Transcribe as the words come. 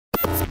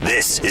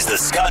This is the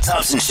Scott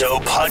Thompson Show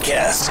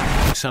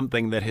podcast.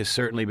 Something that has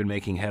certainly been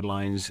making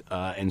headlines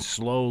and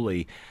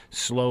slowly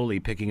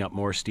picking up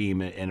more steam.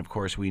 And of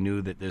course, we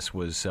knew that this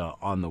was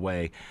on the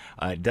way.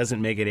 It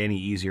doesn't make it any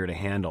easier to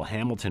handle.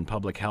 Hamilton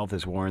Public Health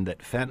has warned that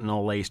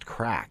fentanyl-laced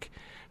crack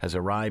has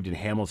arrived in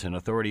Hamilton.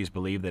 Authorities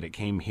believe that it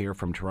came here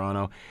from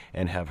Toronto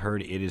and have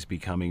heard it is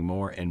becoming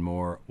more and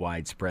more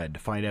widespread.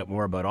 To find out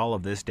more about all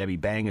of this, Debbie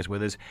Bang is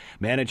with us,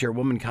 Manager,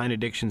 Womankind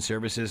Addiction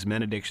Services,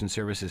 Men Addiction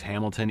Services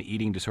Hamilton,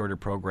 Eating Disorder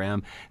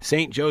Program,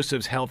 St.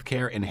 Joseph's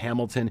Healthcare in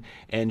Hamilton,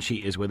 and she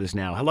is with us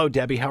now. Hello,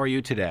 Debbie. How are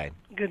you today?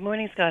 Good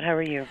morning, Scott. How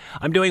are you?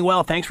 I'm doing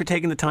well. Thanks for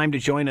taking the time to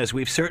join us.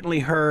 We've certainly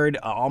heard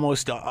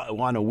almost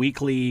on a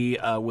weekly,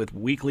 with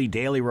weekly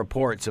daily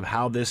reports of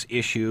how this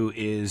issue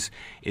is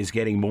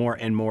getting more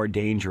and more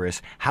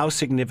dangerous. How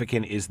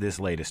significant is this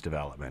latest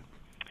development?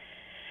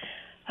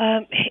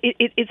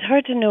 It's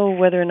hard to know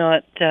whether or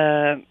not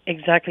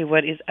exactly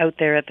what is out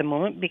there at the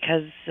moment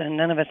because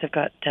none of us have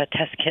got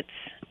test kits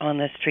on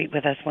the street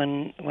with us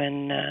when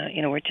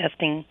we're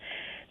testing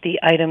the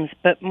items.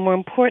 But more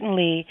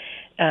importantly,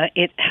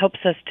 it helps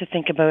us to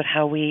think about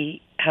how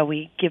we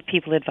give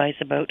people advice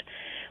about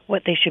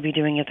what they should be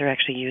doing if they're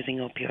actually using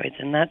opioids,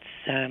 and that's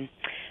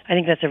I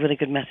think that's a really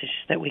good message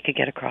that we could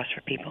get across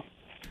for people.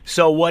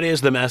 So, what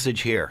is the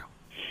message here?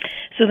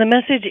 So the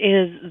message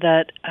is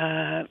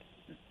that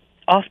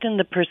often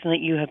the person that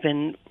you have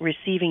been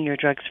receiving your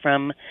drugs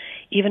from,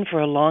 even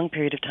for a long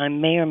period of time,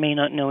 may or may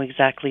not know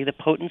exactly the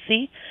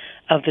potency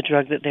of the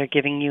drug that they're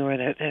giving you or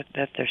that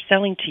they're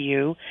selling to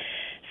you.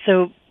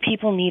 So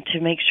people need to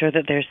make sure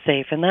that they're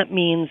safe, and that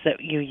means that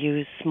you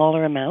use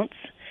smaller amounts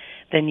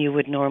than you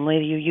would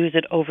normally. You use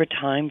it over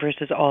time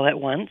versus all at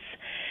once.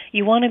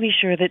 You want to be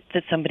sure that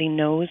somebody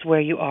knows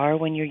where you are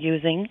when you're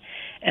using,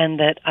 and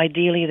that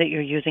ideally that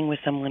you're using with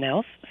someone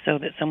else, so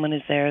that someone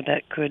is there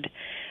that could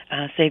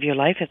save your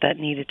life if that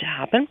needed to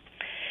happen.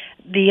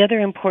 The other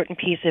important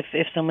piece,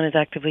 if someone is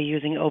actively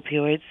using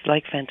opioids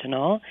like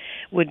fentanyl,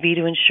 would be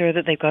to ensure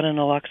that they've got an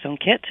naloxone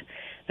kit,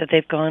 that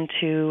they've gone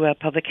to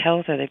public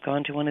health or they've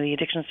gone to one of the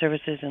addiction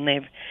services and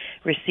they've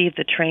received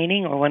the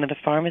training, or one of the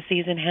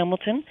pharmacies in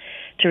Hamilton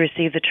to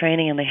receive the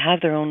training, and they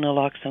have their own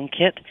naloxone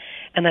kit,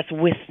 and that's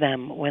with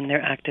them when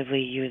they're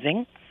actively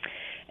using.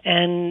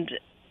 And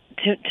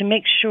to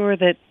make sure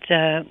that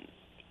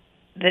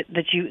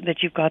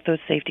you've got those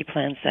safety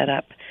plans set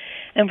up.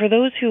 And for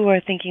those who are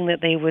thinking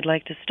that they would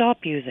like to stop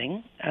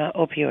using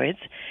opioids,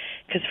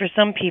 because for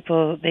some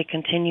people they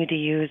continue to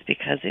use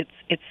because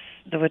it's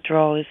the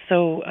withdrawal is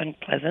so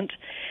unpleasant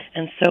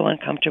and so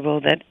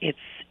uncomfortable that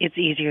it's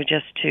easier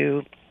just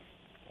to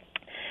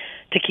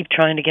keep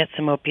trying to get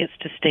some opiates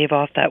to stave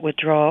off that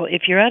withdrawal.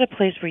 If you're at a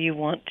place where you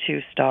want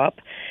to stop,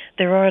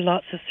 there are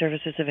lots of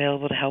services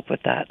available to help with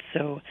that.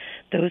 So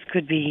those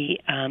could be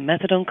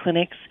methadone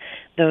clinics,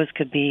 those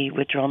could be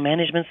withdrawal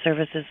management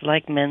services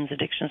like Men's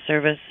Addiction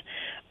Service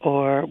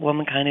or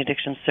Womankind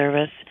Addiction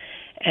Service,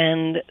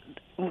 and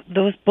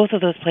both of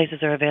those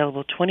places are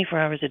available 24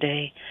 hours a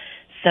day,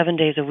 7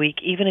 days a week,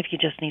 even if you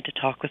just need to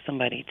talk with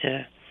somebody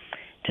to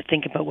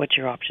think about what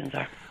your options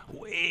are.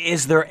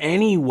 Is there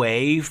any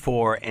way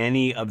for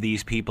any of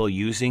these people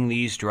using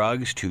these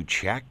drugs to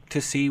check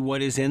to see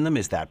what is in them?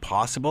 Is that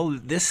possible?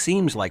 This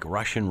seems like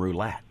Russian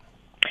roulette.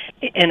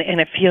 And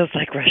it feels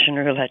like Russian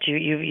roulette.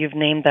 You've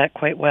named that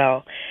quite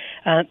well.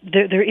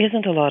 There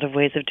isn't a lot of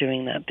ways of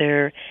doing that.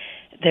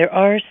 There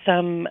are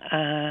some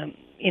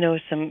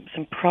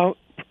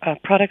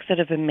products that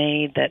have been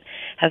made that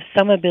have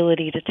some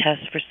ability to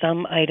test for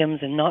some items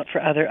and not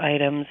for other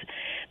items.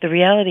 The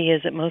reality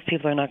is that most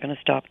people are not going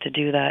to stop to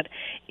do that.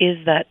 Is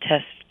that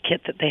test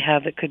kit that they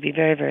have that could be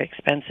very, very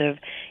expensive,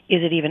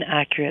 is it even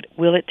accurate?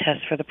 Will it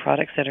test for the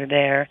products that are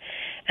there?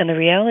 And the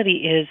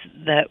reality is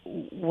that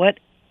what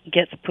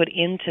gets put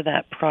into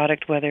that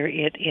product, whether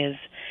it is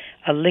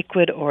a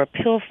liquid or a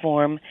pill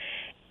form,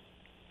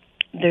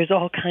 there's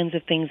all kinds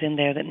of things in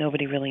there that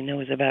nobody really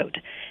knows about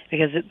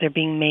because they're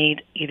being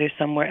made either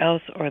somewhere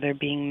else or they're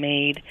being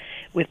made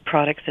with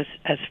products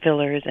as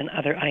fillers and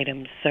other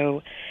items.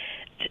 So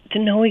to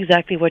know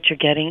exactly what you're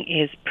getting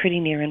is pretty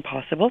near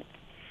impossible,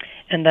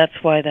 and that's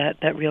why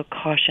that real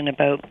caution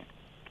about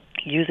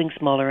using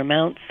smaller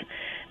amounts,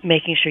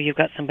 making sure you've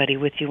got somebody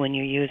with you when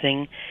you're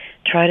using,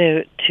 try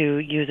to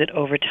use it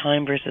over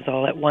time versus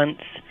all at once,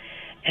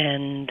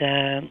 and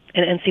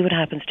see what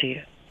happens to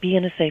you. Be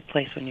in a safe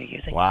place when you're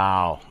using.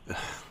 Wow.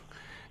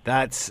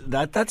 That's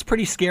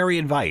pretty scary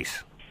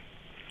advice.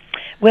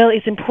 Well,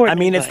 it's important. I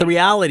mean, advice. It's the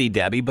reality,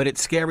 Debbie, but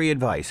it's scary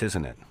advice,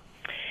 isn't it?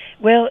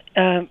 Well,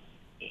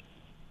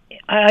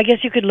 I guess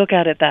you could look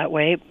at it that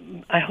way.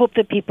 I hope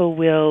that people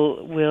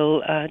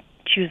will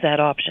choose that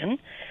option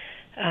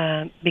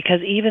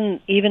because even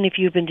if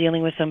you've been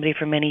dealing with somebody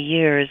for many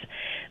years,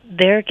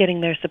 they're getting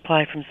their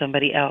supply from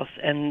somebody else,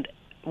 and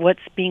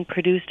what's being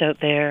produced out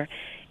there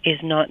is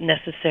not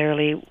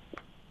necessarily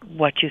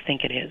what you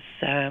think it is.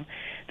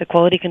 The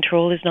quality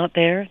control is not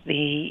there.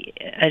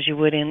 As you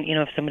would in,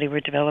 if somebody were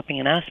developing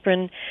an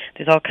aspirin,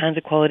 there's all kinds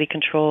of quality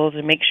controls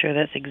to make sure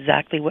that's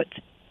exactly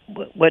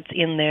what's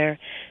in there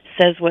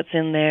says what's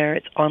in there,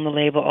 it's on the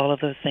label, all of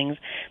those things.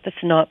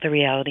 That's not the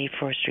reality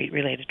for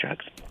street-related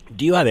drugs.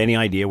 Do you have any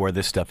idea where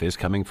this stuff is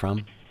coming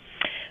from?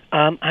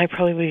 I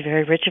probably would be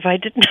very rich if I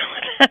didn't know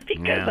that,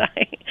 because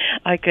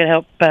I could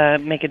help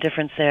make a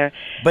difference there.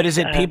 But is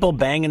it people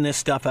banging this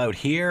stuff out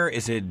here?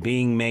 Is it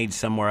being made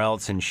somewhere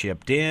else and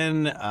shipped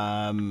in?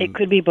 It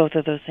could be both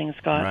of those things,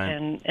 Scott.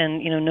 Right.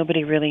 And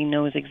nobody really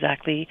knows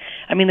exactly.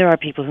 I mean, there are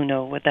people who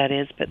know what that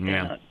is, but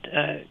they're not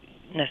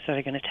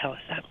necessarily going to tell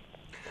us that.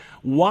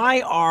 Why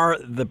are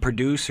the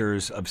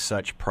producers of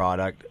such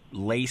product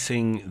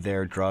lacing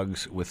their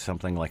drugs with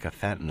something like a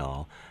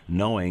fentanyl,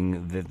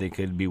 knowing that they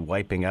could be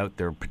wiping out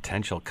their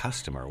potential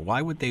customer?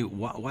 Why would they?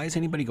 Why is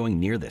anybody going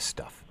near this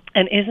stuff?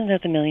 And isn't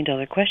that the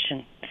million-dollar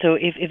question? So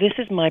if this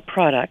is my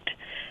product,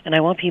 and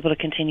I want people to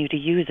continue to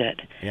use it,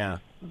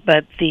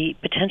 but the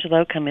potential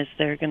outcome is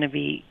they're going to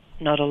be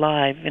not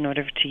alive in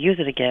order to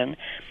use it again,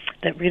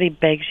 that really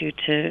begs you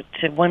to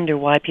wonder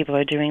why people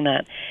are doing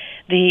that.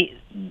 The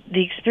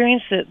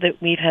experience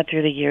that we've had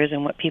through the years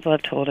and what people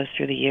have told us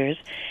through the years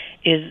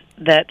is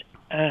that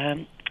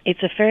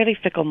it's a fairly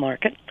fickle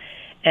market,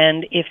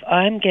 and if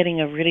I'm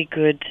getting a really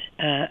good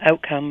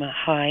outcome, a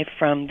high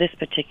from this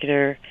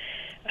particular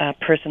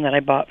person that I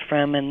bought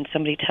from, and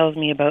somebody tells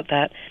me about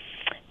that,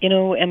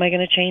 am I going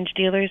to change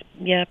dealers?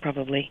 Yeah,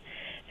 probably.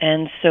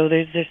 And so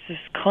there's this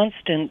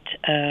constant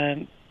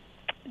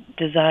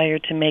desire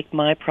to make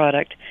my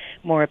product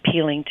more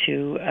appealing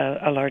to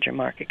a larger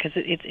market, because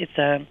it's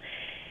a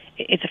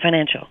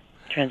financial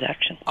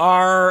transaction.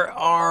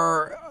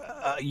 Are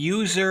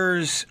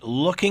users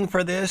looking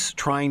for this,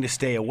 trying to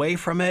stay away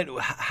from it?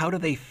 How do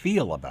they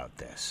feel about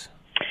this?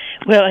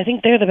 Well, I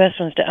think they're the best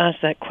ones to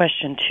ask that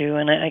question to,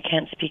 and I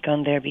can't speak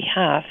on their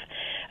behalf.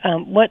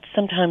 What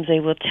sometimes they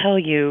will tell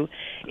you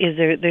is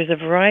there's a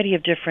variety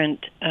of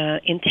different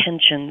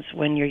intentions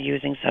when you're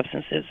using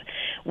substances.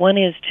 One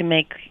is to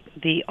make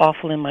the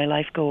awful in my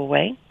life go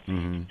away,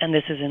 and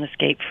this is an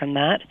escape from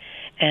that.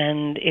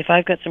 And if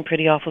I've got some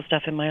pretty awful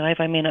stuff in my life,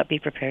 I may not be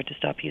prepared to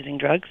stop using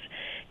drugs,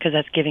 because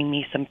that's giving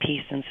me some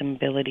peace and some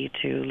ability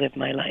to live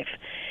my life.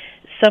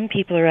 Some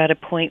people are at a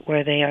point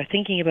where they are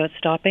thinking about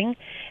stopping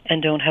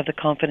and don't have the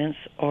confidence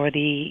or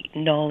the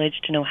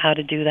knowledge to know how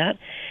to do that.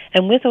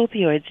 And with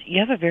opioids,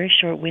 you have a very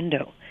short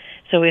window.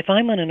 So if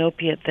I'm on an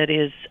opiate that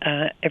is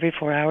every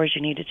 4 hours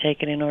you need to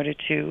take it in order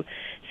to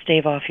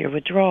stave off your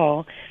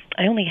withdrawal,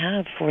 I only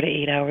have 4 to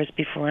 8 hours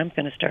before I'm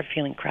going to start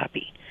feeling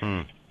crappy.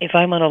 If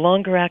I'm on a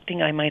longer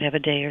acting, I might have a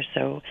day or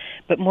so.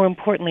 But more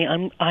importantly,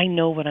 I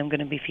know what I'm going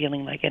to be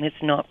feeling like, and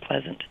it's not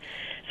pleasant.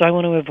 So I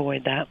want to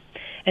avoid that.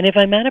 And if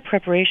I'm at a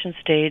preparation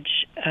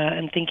stage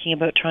and thinking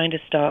about trying to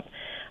stop,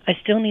 I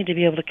still need to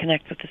be able to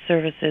connect with the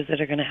services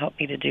that are going to help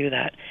me to do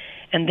that.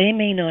 And they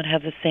may not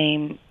have the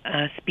same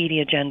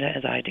speedy agenda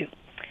as I do.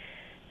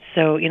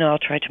 So, I'll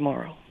try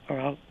tomorrow,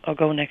 or I'll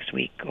go next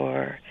week,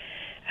 or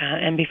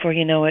and before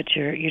you know it,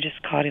 you're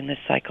just caught in this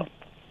cycle.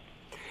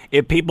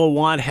 If people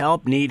want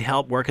help, need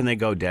help, where can they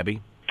go,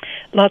 Debbie?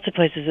 Lots of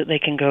places that they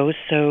can go.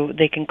 So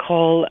they can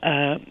call,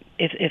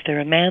 if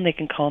they're a man, they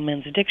can call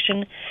Men's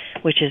Addiction,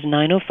 which is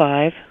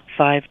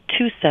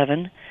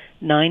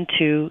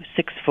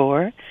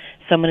 905-527-9264.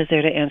 Someone is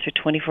there to answer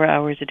 24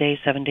 hours a day,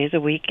 7 days a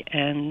week,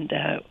 and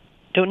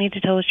don't need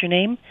to tell us your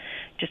name,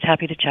 just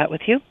happy to chat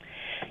with you.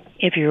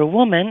 If you're a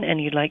woman and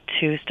you'd like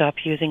to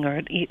stop using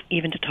or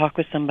even to talk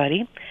with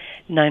somebody,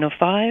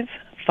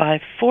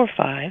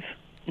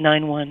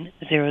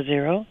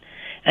 905-545-9100.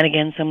 And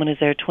again, someone is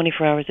there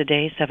 24 hours a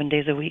day, 7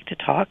 days a week to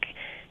talk.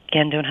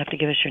 Again, don't have to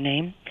give us your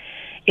name.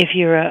 If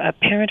you're a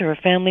parent or a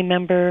family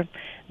member,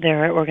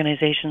 there are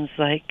organizations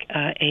like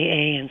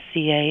AA and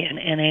CA and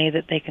NA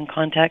that they can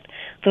contact.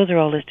 Those are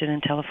all listed in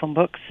telephone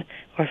books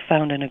or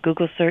found in a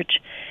Google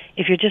search.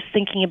 If you're just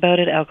thinking about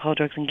it, Alcohol,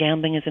 Drugs, and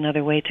Gambling is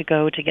another way to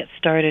go to get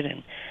started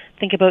and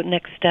think about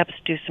next steps,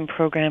 do some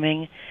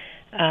programming.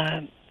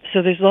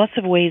 So there's lots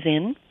of ways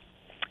in.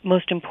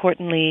 Most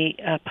importantly,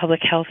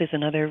 public health is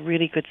another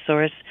really good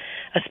source,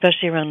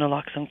 especially around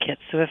naloxone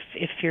kits. So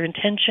if your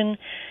intention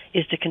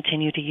is to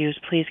continue to use,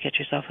 please get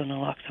yourself a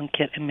naloxone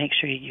kit and make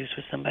sure you use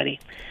with somebody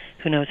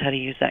who knows how to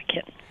use that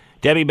kit.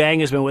 Debbie Bang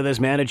has been with us,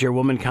 manager,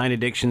 Womankind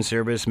Addiction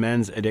Service,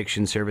 Men's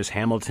Addiction Service,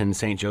 Hamilton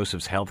St.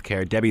 Joseph's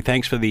Healthcare. Debbie,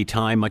 thanks for the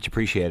time. Much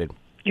appreciated.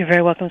 You're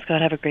very welcome,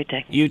 Scott. Have a great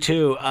day. You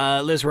too.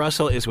 Liz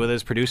Russell is with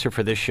us, producer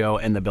for this show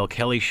and the Bill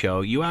Kelly Show.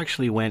 You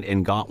actually went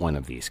and got one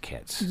of these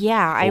kits.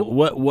 Yeah.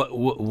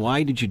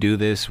 Why did you do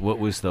this? What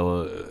was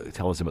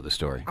tell us about the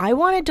story. I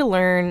wanted to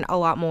learn a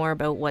lot more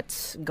about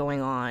what's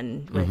going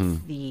on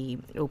with the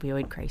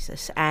opioid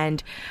crisis.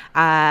 And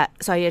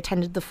so I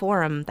attended the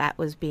forum that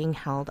was being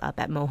held up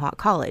at Mohawk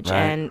College. Right.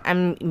 And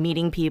I'm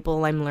meeting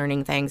people, I'm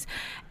learning things.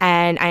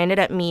 And I ended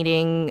up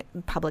meeting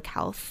Public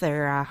Health,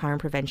 their Harm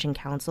Prevention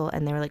Council,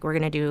 and they were like, we're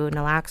going to do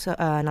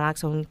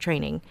naloxone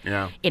training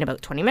in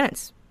about 20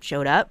 minutes.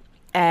 Showed up,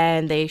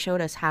 and they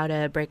showed us how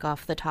to break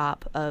off the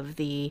top of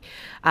the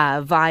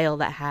vial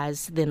that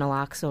has the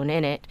naloxone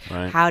in it,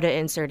 how to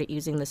insert it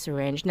using the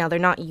syringe. Now, they're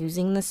not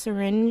using the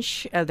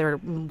syringe. They're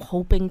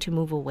hoping to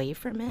move away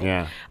from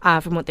it,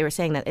 from what they were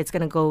saying, that it's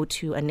going to go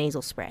to a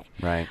nasal spray.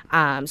 Right.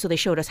 So they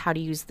showed us how to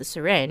use the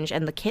syringe,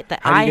 and the kit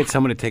that How do you get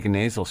someone to take a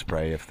nasal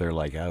spray if they're,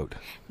 like, out?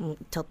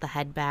 Tilt the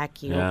head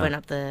back, you open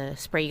up the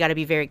spray. You got to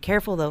be very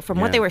careful, though. From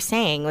what they were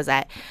saying was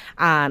that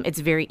it's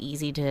very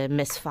easy to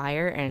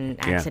misfire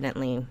and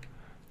accidentally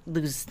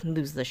lose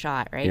the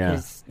shot,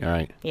 right?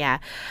 Yeah.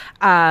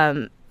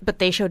 But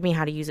they showed me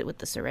how to use it with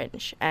the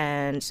syringe,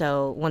 and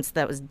so once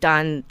that was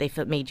done, they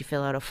made you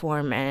fill out a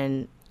form,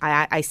 and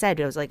I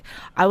said, I was like,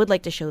 I would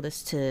like to show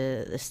this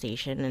to the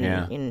station,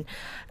 and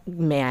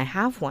may I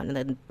have one?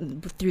 And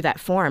then through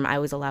that form, I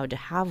was allowed to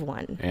have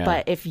one.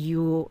 But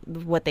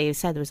what they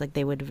said was like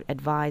they would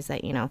advise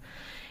that,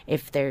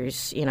 if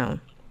there's, if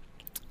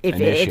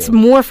it's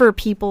more for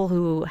people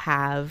who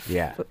have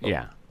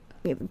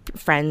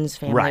friends,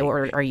 family,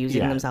 or are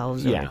using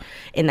themselves or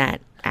in that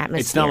atmosphere.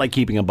 It's not like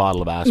keeping a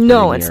bottle of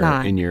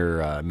aspirin in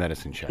your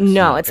medicine chest.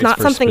 No, it's not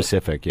something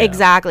specific.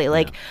 Exactly.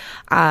 Like,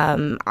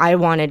 I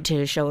wanted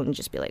to show them,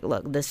 just be like,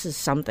 look, this is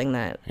something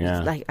that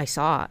I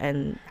saw,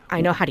 and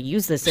I know how to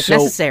use this if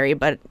necessary.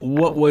 But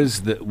what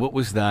was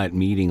that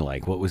meeting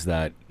like? What was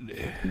that?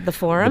 The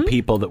forum. The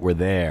people that were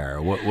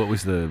there. What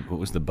was the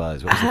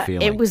buzz? What was the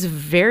feeling? It was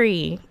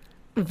very,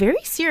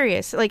 very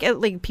serious. Like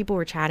people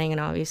were chatting, and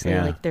obviously,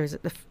 like there's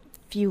a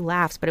few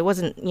laughs, but it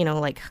wasn't,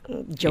 like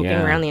joking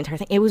around the entire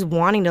thing. It was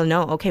wanting to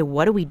know, okay,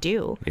 what do we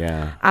do?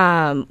 Yeah.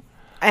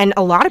 And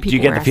a lot of people. Do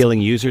you get the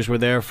feeling users were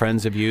there,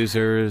 friends of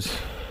users?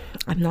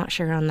 I'm not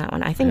sure on that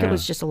one. I think it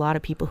was just a lot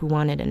of people who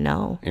wanted to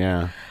know.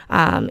 Yeah.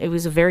 It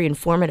was a very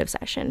informative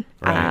session.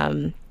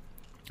 Right.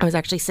 I was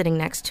actually sitting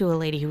next to a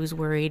lady who was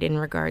worried in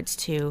regards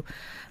to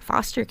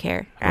foster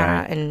care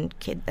and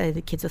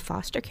the kids with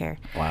foster care.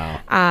 Wow.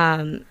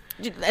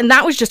 And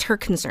that was just her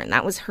concern.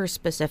 That was her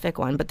specific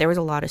one. But there was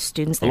a lot of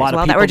students there as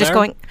well that were just there?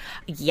 going,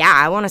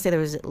 I want to say there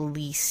was at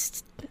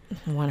least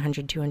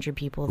 100, 200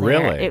 people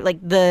there.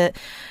 Really?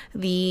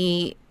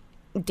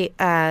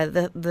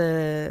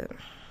 The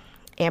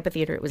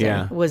amphitheater it was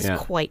in was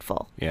quite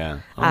full. Yeah.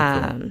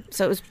 Cool.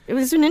 So it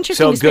was an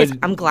interesting space.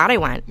 I'm glad I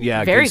went.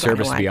 Yeah, very good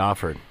service to be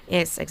offered.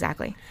 Yes,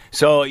 exactly.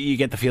 So you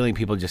get the feeling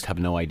people just have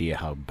no idea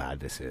how bad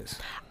this is.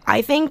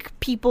 I think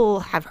people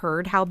have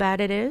heard how bad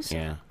it is.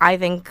 Yeah. I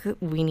think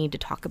we need to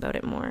talk about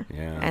it more.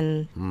 Yeah.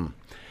 And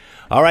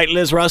All right,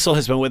 Liz Russell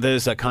has been with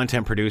us, a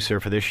content producer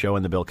for this show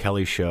and the Bill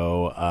Kelly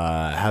Show,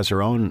 has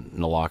her own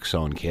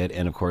naloxone kit,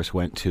 and of course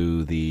went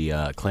to the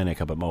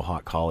clinic up at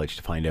Mohawk College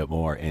to find out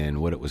more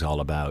and what it was all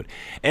about.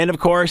 And of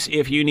course,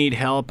 if you need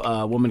help,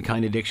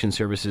 Womankind Addiction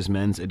Services,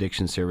 Men's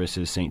Addiction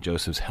Services, St.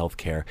 Joseph's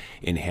Healthcare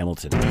in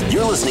Hamilton.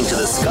 You're listening to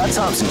The Scott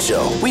Thompson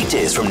Show,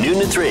 weekdays from noon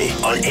to 3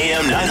 on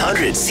AM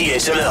 900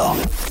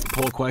 CHML.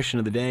 Poll question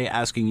of the day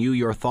asking you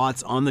your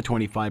thoughts on the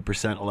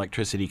 25%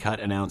 electricity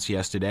cut announced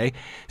yesterday.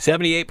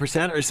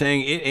 78% are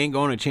saying it ain't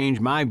going to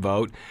change my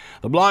vote.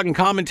 The blog and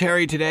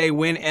commentary today,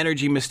 Win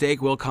Energy Mistake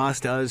will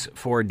cost us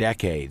for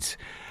decades.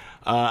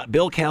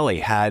 Bill Kelly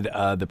had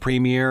the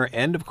Premier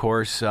and, of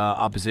course,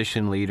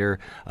 opposition leader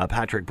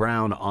Patrick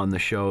Brown on the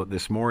show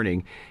this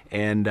morning.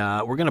 And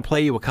we're going to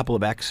play you a couple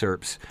of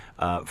excerpts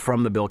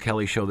from the Bill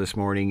Kelly Show this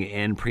morning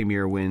and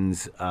Premier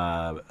Win's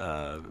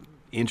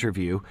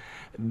interview.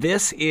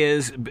 This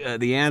is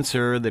the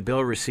answer that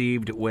Bill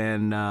received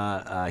when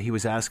he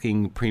was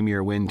asking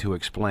Premier Wynne to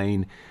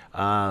explain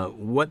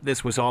what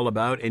this was all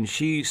about, and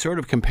she sort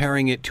of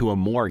comparing it to a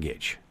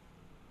mortgage.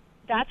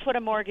 That's what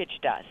a mortgage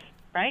does,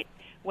 right?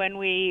 When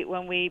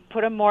we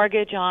put a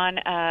mortgage on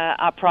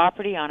a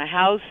property, on a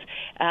house,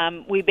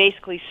 we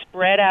basically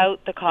spread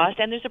out the cost,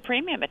 and there's a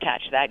premium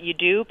attached to that. You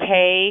do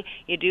pay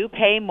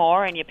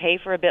more, and you pay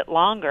for a bit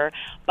longer,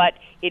 but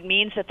it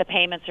means that the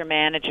payments are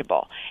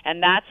manageable,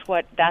 and that's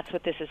what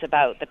this is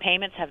about. The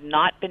payments have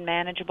not been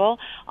manageable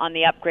on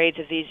the upgrades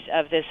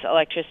of this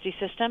electricity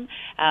system.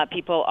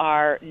 People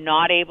are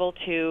not able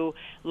to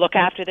look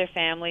after their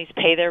families,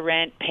 pay their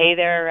rent, pay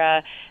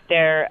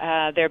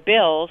their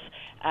bills.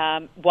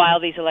 While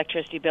these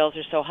electricity bills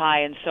are so high,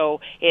 and so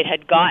it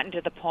had gotten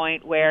to the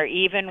point where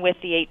even with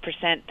the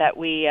 8% that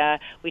we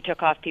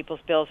took off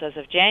people's bills as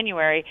of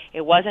January,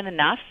 it wasn't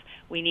enough.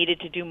 We needed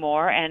to do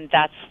more, and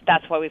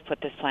that's why we've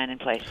put this plan in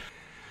place.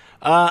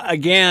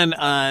 Again,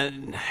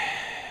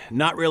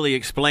 not really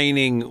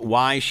explaining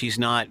why she's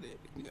not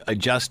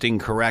adjusting,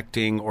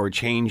 correcting, or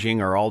changing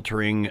or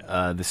altering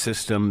the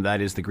system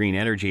that is the Green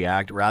Energy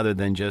Act, rather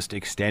than just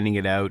extending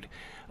it out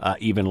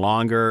even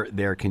longer.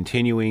 They're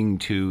continuing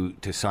to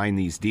sign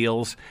these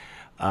deals.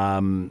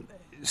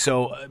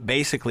 So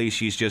basically,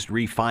 she's just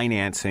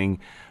refinancing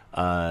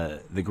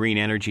the Green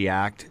Energy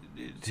Act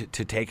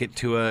to take it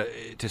to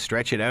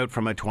stretch it out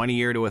from a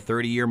 20-year to a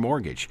 30-year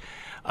mortgage.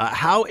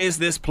 How is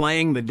this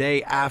playing the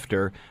day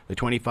after the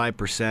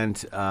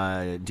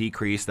 25%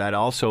 decrease? That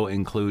also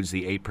includes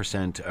the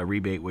 8%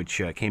 rebate,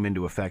 which came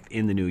into effect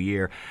in the new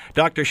year.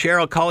 Dr.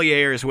 Cheryl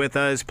Collier is with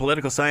us,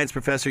 political science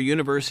professor,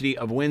 University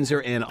of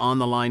Windsor, and on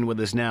the line with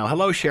us now.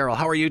 Hello, Cheryl.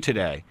 How are you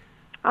today?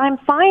 I'm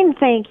fine,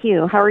 thank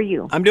you. How are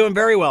you? I'm doing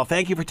very well.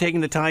 Thank you for taking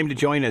the time to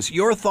join us.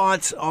 Your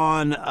thoughts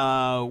on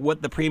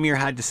what the Premier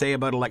had to say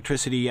about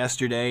electricity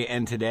yesterday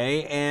and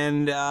today,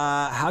 and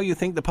how you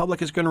think the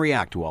public is going to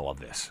react to all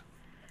of this?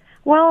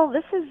 Well,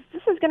 this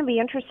is going to be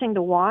interesting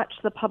to watch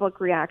the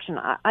public reaction.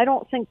 I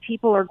don't think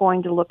people are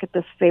going to look at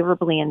this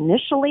favorably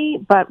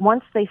initially, but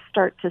once they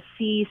start to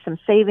see some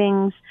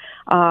savings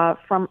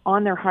from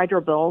on their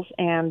hydro bills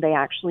and they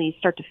actually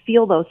start to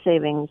feel those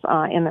savings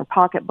in their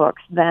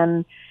pocketbooks,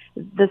 then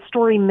the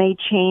story may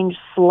change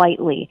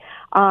slightly.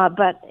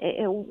 But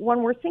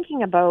when we're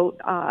thinking about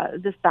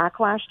this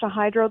backlash to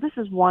hydro, this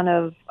is one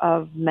of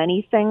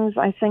many things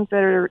I think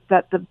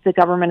that the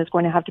government is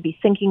going to have to be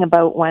thinking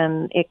about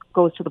when it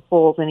goes to the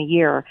polls in a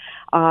year.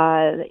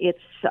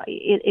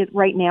 It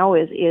right now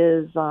is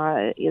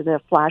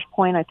a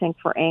flashpoint, I think,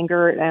 for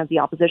anger, and the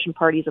opposition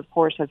parties, of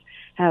course,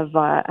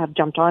 have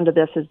jumped onto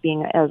this as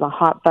a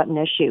hot button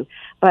issue.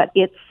 But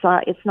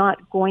it's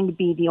not going to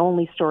be the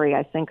only story,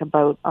 I think,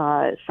 about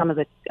some of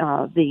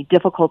the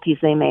difficulties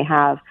they may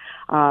have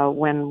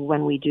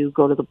when we do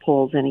go to the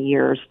polls in a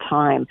year's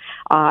time.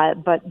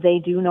 But they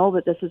do know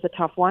that this is a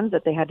tough one,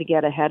 that they had to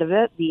get ahead of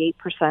it. The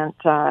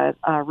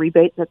 8%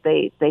 rebate that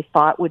they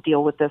thought would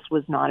deal with this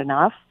was not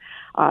enough.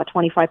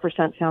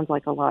 25% sounds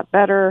like a lot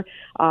better.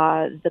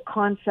 The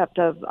concept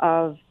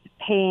of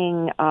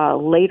paying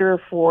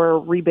later for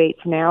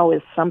rebates now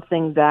is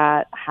something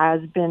that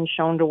has been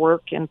shown to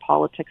work in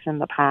politics in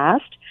the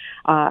past.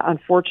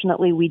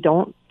 Unfortunately, we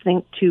don't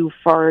think too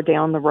far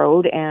down the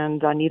road,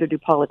 and neither do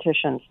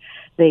politicians.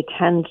 They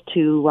tend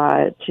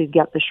to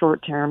get the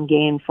short-term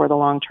gain for the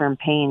long-term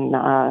pain.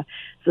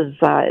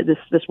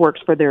 This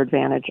works for their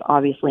advantage,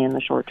 obviously, in the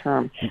short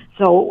term.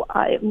 So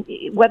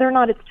whether or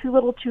not it's too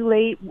little, too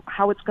late,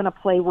 how it's going to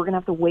play, we're going to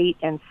have to wait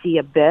and see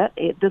a bit.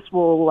 This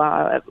will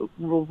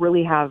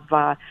really have.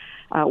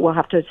 We'll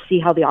have to see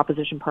how the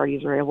opposition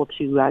parties are able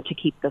to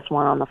keep this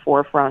one on the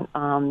forefront,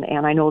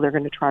 and I know they're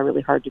going to try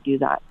really hard to do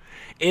that.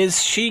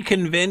 Is she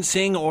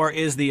convincing, or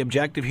is the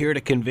objective here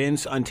to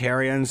convince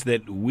Ontarians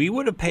that we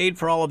would have paid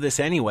for all of this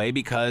anyway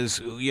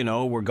because,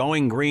 we're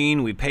going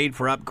green, we paid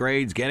for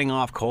upgrades, getting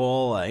off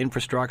coal,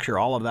 infrastructure,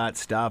 all of that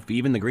stuff,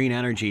 even the Green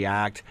Energy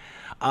Act.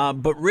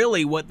 But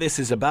really what this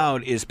is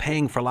about is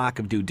paying for lack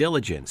of due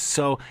diligence.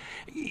 So,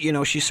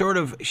 she's sort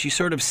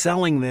of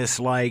selling this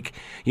like,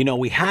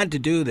 we had to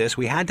do this.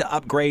 We had to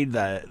upgrade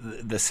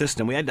the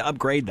system. We had to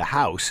upgrade the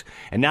house.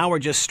 And now we're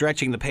just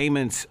stretching the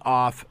payments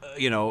off,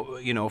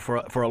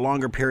 for a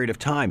longer period of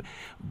time.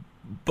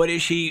 But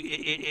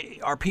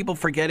are people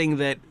forgetting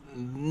that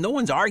no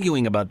one's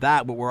arguing about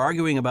that? What we're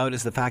arguing about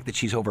is the fact that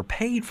she's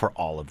overpaid for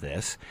all of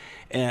this.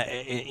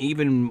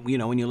 Even,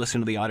 when you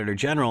listen to the Auditor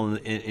General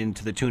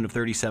into the tune of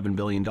 $37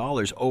 billion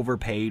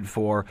overpaid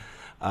for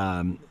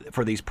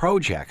these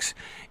projects.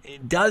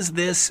 Does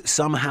this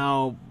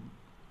somehow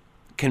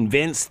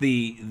convince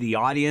the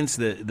audience,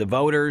 the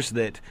voters,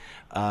 that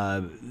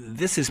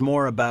this is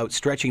more about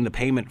stretching the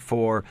payment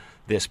for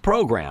this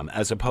program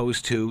as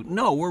opposed to,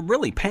 no, we're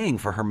really paying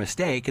for her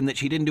mistake and that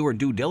she didn't do her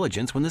due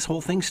diligence when this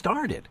whole thing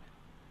started?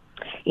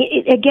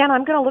 Again,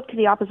 I'm going to look to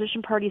the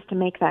opposition parties to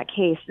make that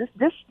case.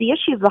 The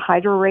issue of the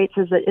hydro rates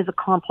is a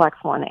complex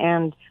one,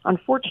 and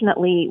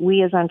unfortunately,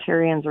 we as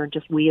Ontarians, or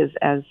just we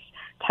as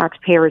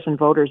taxpayers and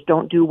voters,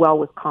 don't do well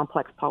with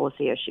complex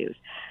policy issues.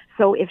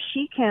 So if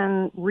she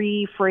can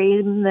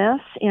reframe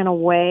this in a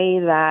way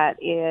that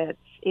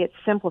it's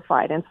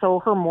simplified, and so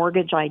her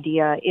mortgage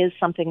idea is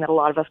something that a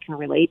lot of us can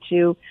relate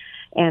to,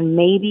 and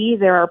maybe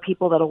there are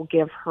people that will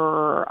give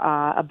her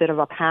a bit of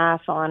a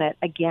pass on it,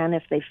 again,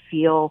 if they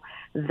feel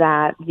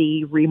that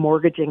the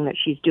remortgaging that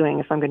she's doing,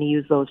 if I'm going to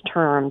use those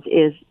terms,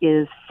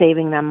 is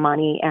saving them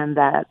money and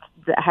that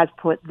has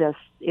put this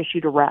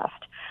issue to rest.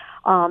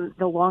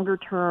 The longer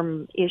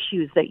term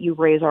issues that you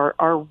raise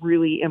are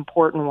really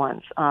important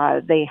ones.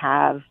 They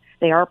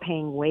are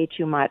paying way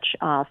too much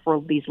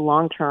for these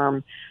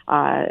long-term,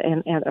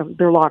 and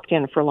they're locked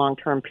in for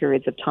long-term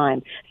periods of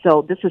time.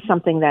 So this is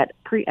something that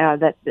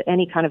that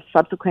any kind of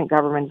subsequent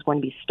government is going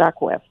to be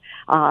stuck with.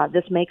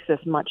 This makes this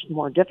much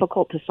more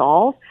difficult to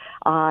solve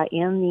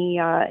in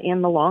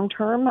the long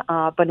term,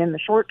 but in the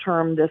short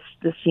term, this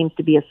seems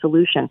to be a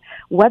solution.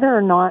 Whether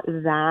or not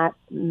that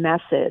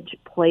message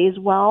plays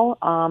well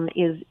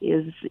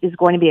is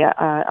going to be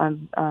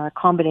a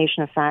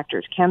combination of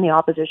factors. Can the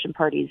opposition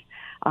parties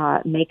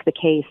make the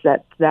case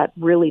that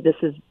really this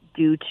is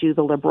due to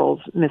the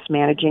Liberals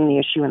mismanaging the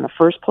issue in the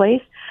first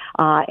place,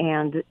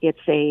 and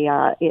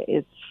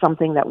it's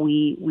something that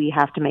we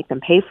have to make them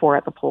pay for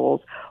at the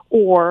polls,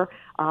 or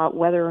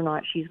whether or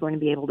not she's going to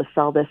be able to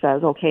sell this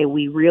as, okay,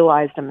 we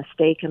realized a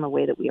mistake in the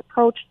way that we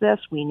approached this.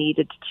 We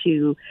needed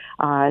to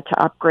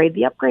upgrade.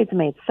 The upgrades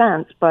made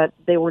sense, but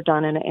they were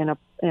done in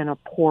a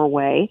poor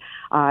way,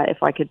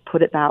 if I could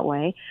put it that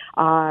way.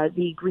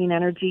 The green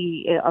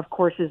energy, of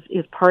course,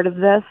 is part of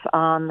this,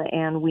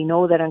 and we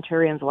know that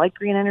Ontarians like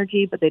green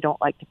energy, but they don't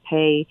like to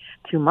pay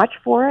too much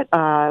for it.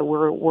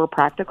 We're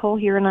practical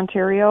here in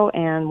Ontario,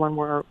 and when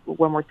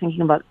we're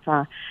thinking about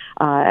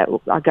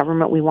a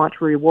government we want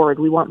to reward,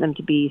 we want them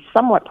to be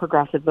somewhat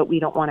progressive, but we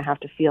don't want to have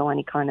to feel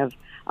any kind of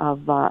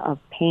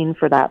pain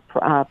for that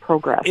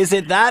progress. Is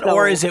it that,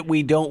 or is it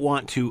we don't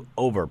want to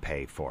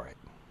overpay for it?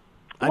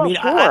 Sure.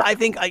 I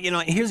think,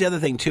 here's the other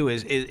thing, too,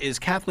 is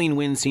Kathleen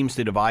Wynne seems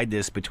to divide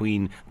this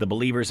between the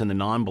believers and the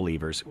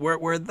non-believers,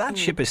 where that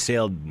ship has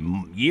sailed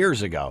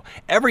years ago.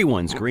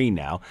 Everyone's green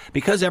now.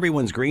 Because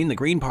everyone's green, the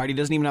Green Party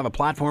doesn't even have a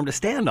platform to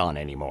stand on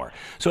anymore.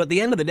 So at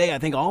the end of the day, I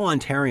think all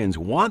Ontarians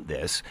want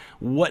this.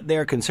 What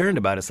they're concerned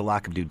about is the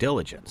lack of due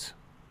diligence.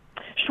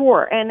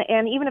 Sure,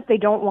 and even if they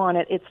don't want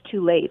it, it's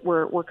too late.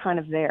 We're kind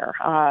of there.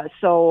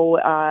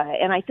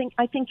 And I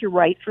think you're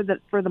right for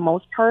the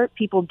most part.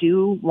 People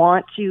do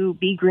want to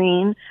be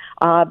green,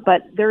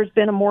 but there's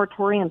been a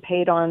moratorium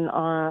put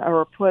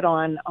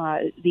on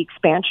the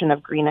expansion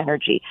of green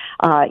energy.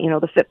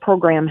 The FIT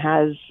program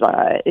has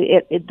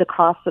the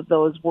costs of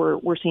those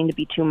were seen to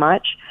be too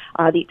much.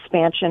 The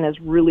expansion has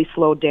really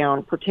slowed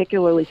down,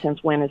 particularly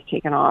since Wynne has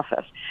taken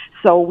office.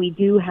 So we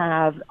do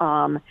have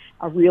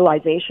a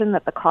realization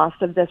that the cost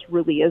of this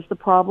really is the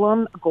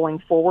problem going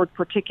forward,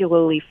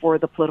 particularly for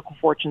the political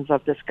fortunes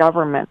of this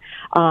government.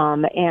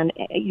 And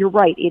you're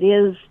right, it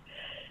is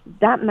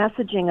that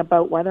messaging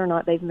about whether or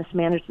not they've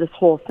mismanaged this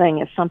whole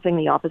thing is something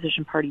the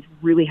opposition parties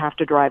really have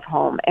to drive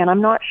home. And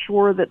I'm not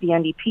sure that the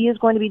NDP is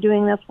going to be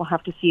doing this. We'll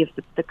have to see if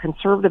the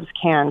Conservatives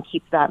can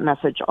keep that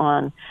message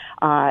on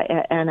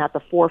and at the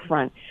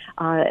forefront.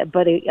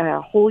 But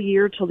a whole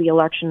year till the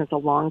election is a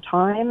long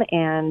time,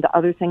 and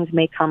other things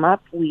may come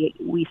up.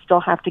 We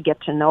still have to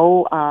get to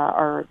know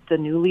the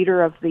new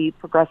leader of the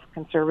Progressive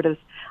Conservatives.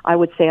 I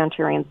would say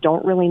Ontarians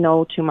don't really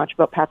know too much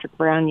about Patrick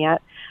Brown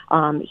yet.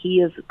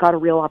 He has got a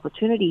real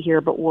opportunity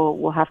here, but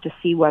we'll have to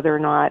see whether or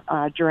not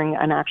during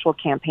an actual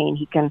campaign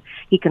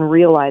he can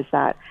realize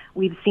that.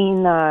 We've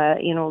seen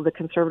the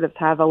Conservatives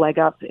have a leg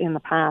up in the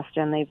past,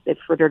 and they've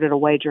frittered it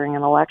away during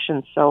an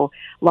election. So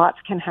lots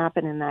can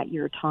happen in that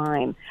year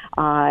time.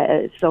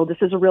 So this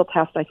is a real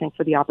test, I think,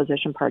 for the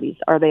opposition parties.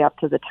 Are they up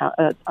to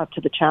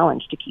the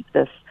challenge to keep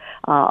this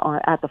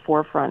at the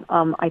forefront?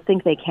 I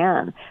think they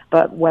can,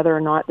 but whether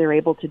or not they're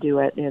able to do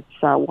it,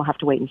 we'll have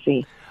to wait and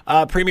see.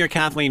 Premier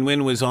Kathleen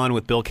Wynne was on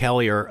with Bill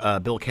Kelly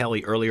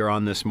earlier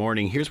on this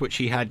morning. Here's what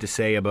she had to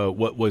say about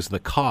what was the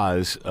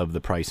cause of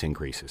the price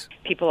increases.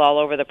 People all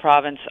over the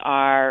province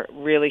are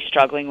really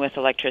struggling with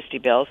electricity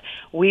bills.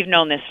 We've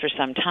known this for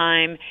some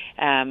time.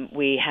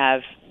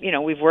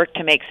 We've worked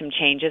to make some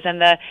changes,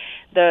 and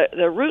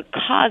the root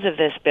cause of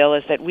this bill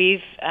is that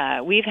we've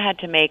had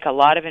to make a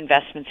lot of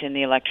investments in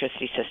the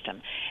electricity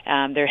system.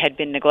 There had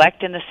been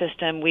neglect in the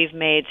system. We've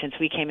made, since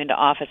we came into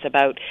office,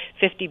 about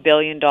 $50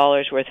 billion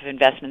worth of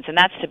investments, and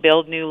that's to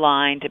build new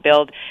line, to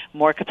build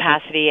more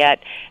capacity at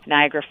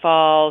Niagara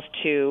Falls,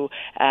 to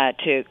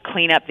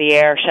clean up the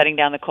air, shutting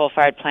down the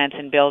coal-fired plants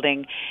and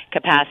building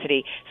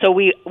capacity. So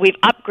we've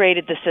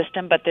upgraded the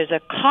system, but there's a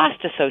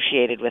cost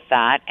associated with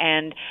that,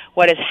 and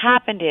what has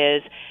happened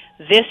is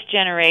this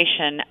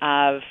generation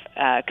of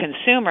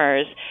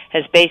consumers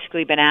has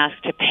basically been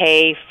asked to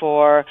pay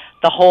for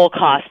the whole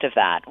cost of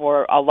that,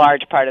 or a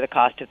large part of the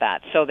cost of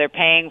that. So they're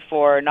paying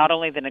for not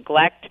only the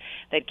neglect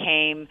that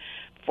came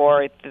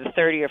for the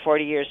 30 or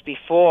 40 years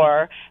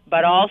before,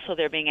 but also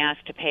they're being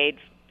asked to pay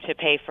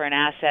for an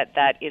asset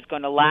that is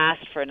going to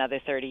last for another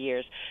 30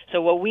 years.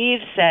 So what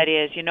we've said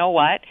is, you know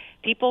what?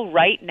 People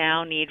right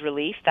now need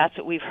relief. That's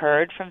what we've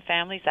heard from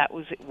families. That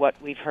was what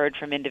we've heard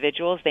from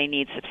individuals. They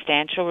need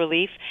substantial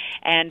relief,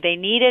 and they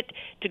need it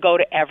to go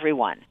to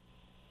everyone.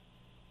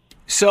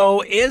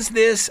 So is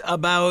this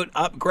about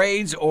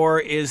upgrades, or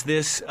is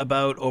this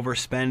about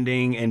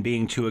overspending and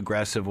being too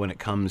aggressive when it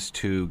comes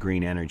to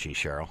green energy,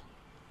 Cheryl?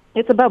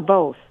 It's about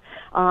both.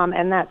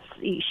 And that's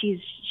she's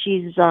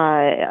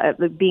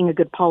being a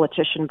good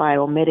politician by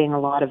omitting a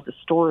lot of the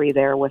story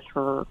there with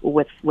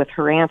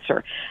her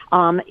answer.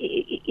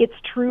 It's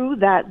true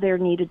that there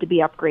needed to be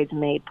upgrades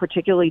made,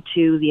 particularly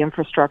to the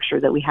infrastructure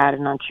that we had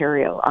in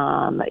Ontario,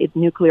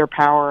 nuclear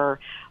power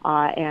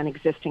and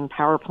existing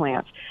power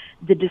plants.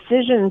 The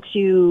decision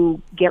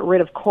to get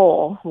rid of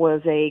coal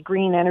was a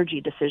green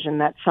energy decision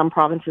that some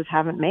provinces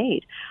haven't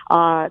made.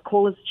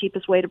 Coal is the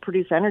cheapest way to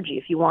produce energy.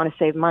 If you want to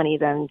save money,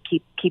 then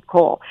keep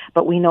coal.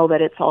 But we know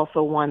that it's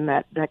also one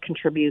that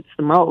contributes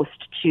the most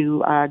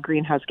to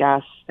greenhouse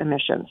gas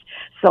emissions.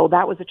 So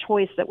that was a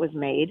choice that was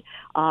made,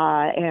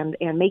 and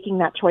making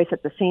that choice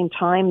at the same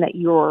time that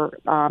you're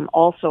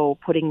also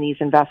putting these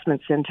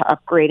investments into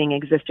upgrading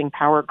existing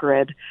power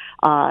grid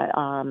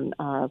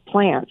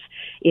plants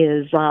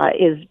is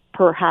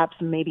perhaps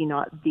maybe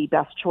not the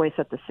best choice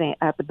at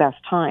the best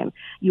time.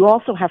 You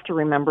also have to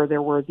remember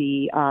there were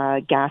the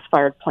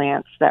gas-fired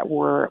plants that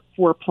were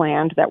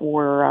planned that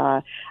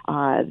were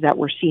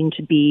seen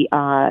to be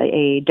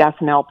a death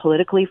knell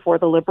politically for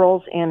the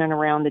Liberals in and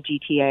around the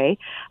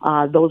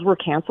GTA. Those were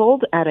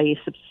canceled at a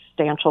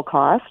substantial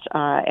cost,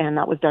 and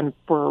that was done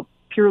for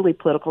purely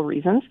political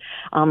reasons.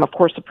 Of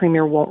course, the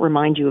Premier won't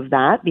remind you of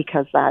that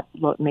because that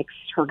makes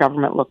her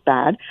government look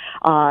bad.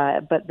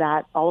 But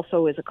that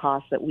also is a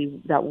cost that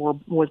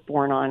was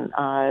borne on,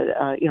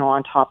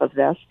 on top of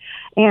this,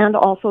 and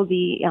also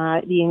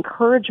the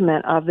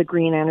encouragement of the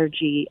green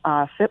energy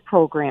FIP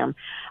program.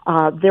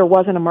 There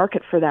wasn't a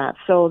market for that,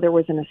 so there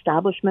was an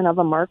establishment of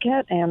a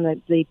market, and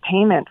the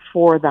payment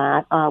for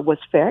that was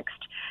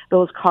fixed.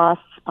 Those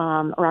costs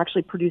are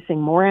actually producing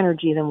more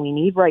energy than we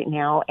need right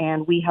now,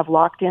 and we have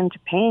locked into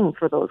paying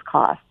for those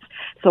costs.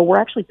 So we're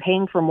actually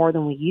paying for more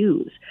than we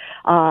use.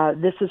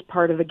 This is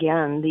part of,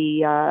 again,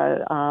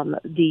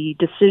 the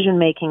decision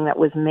making that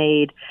was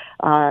made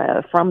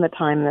from the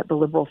time that the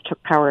Liberals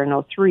took power in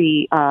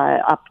 2003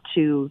 up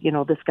to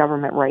this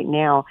government right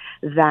now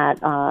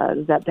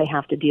that they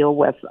have to deal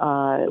with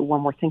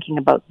when we're thinking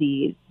about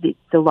the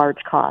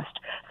large cost.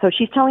 So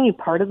she's telling you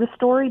part of the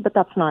story, but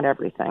that's not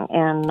everything.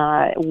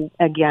 And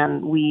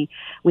again, we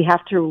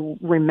have to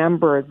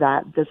remember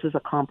that this is a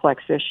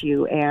complex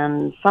issue,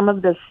 and some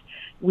of this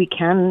we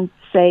can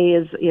say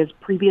is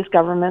previous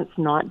governments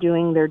not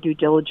doing their due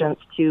diligence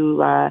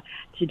to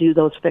do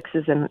those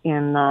fixes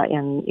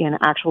in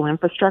actual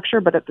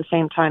infrastructure, but at the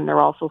same time, there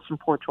are also some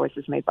poor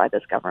choices made by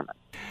this government.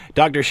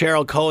 Dr.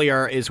 Cheryl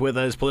Collier is with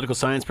us, political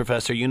science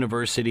professor,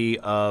 University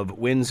of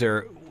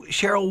Windsor.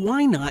 Cheryl,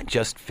 why not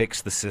just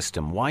fix the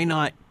system? Why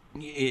not?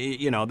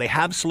 They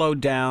have slowed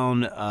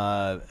down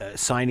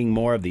signing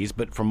more of these,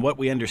 but from what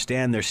we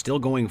understand, they're still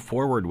going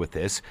forward with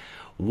this.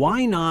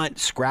 Why not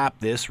scrap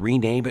this,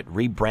 rename it,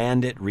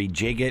 rebrand it,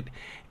 rejig it,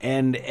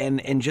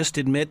 and just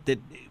admit that,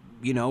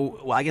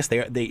 well, I guess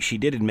she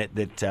did admit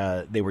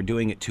that they were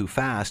doing it too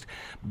fast,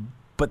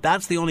 but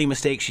that's the only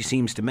mistake she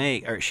seems to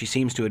make, or she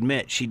seems to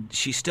admit.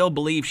 She still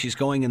believes she's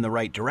going in the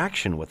right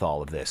direction with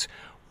all of this.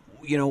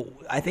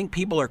 I think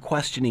people are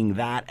questioning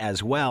that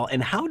as well.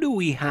 And how do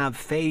we have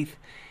faith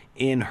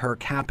in her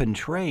cap and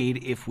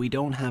trade if we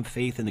don't have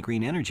faith in the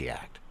Green Energy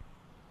Act?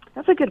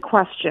 That's a good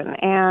question,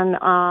 and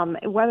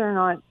whether or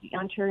not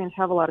Ontarians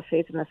have a lot of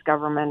faith in this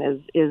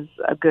government is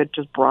a good,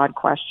 just broad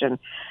question.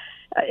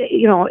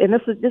 And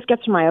this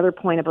gets to my other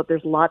point about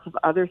there's lots of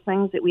other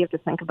things that we have to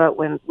think about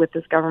with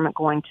this government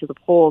going to the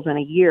polls in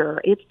a year.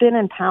 It's been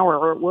in power,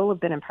 or it will have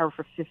been in power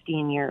for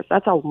 15 years.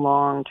 That's a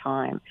long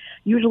time.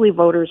 Usually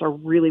voters are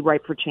really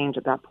ripe for change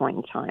at that point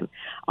in time.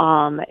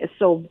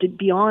 So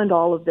beyond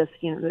all of this,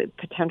 the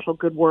potential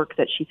good work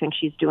that she thinks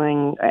she's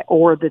doing,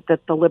 or that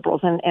the Liberals,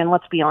 and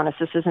let's be honest,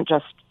 this isn't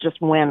just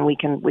when we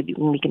can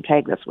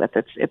tag this with.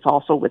 It's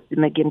also with the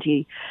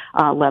McGuinty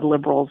led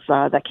Liberals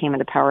that came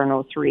into power in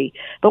 2003.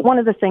 But one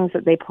of the things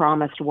that they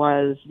promised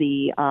was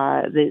the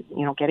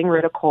getting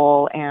rid of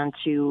coal and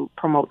to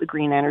promote the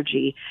Green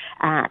Energy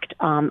Act.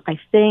 I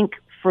think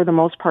for the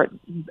most part,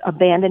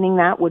 abandoning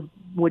that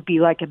would be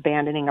like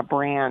abandoning a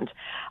brand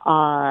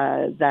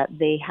that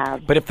they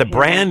have. But if the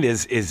brand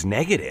is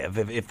negative,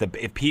 if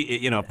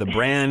the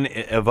brand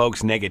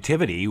evokes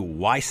negativity,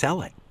 why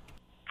sell it?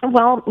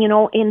 Well,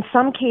 in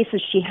some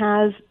cases she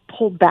has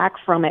pulled back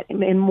from it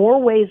in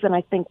more ways than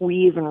I think we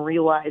even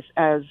realize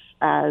as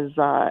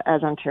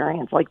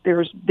Ontarians. Like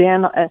there's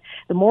been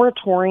the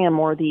moratorium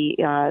or the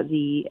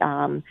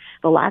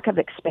lack of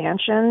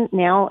expansion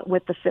now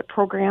with the FIP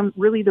program.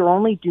 Really, they're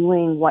only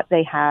doing what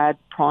they had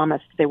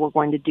promised they were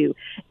going to do.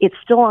 It's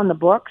still on the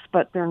books,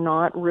 but they're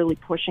not really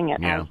pushing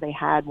it as they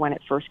had when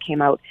it first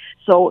came out.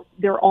 So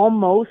they're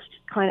almost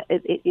kind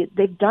of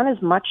they've done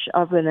as much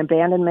of an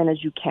abandonment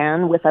as you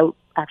can without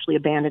actually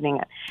abandoning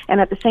it. And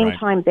at the same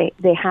time,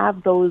 they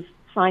have those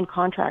signed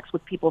contracts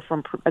with people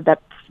from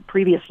that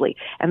previously,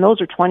 and those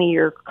are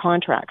 20-year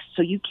contracts,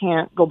 so you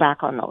can't go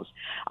back on those.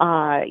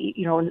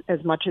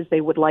 As much as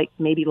they would like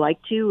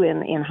to.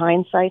 In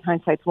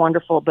hindsight's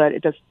wonderful, but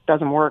it just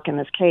doesn't work in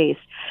this case.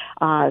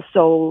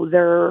 So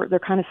they're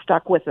kind of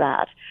stuck with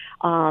that.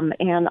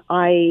 And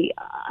I,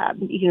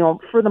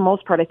 for the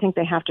most part, I think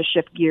they have to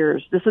shift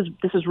gears. This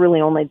is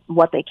really only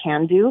what they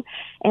can do,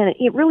 and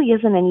it really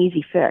isn't an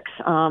easy fix.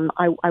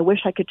 I wish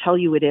I could tell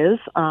you it is.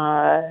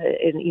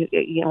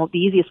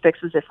 The easiest fix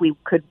is if we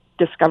could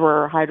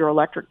discover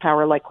hydroelectric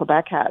power like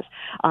Quebec has,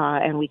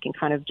 and we can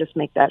kind of just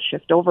make that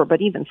shift over.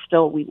 But even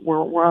still,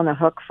 we're on the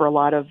hook for a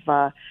lot of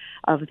the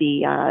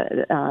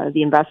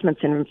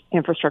investments in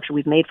infrastructure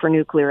we've made for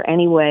nuclear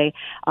anyway,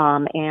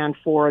 and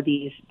for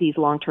these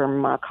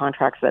long-term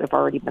contracts that have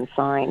already been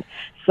signed.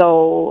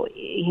 So,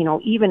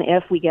 even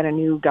if we get a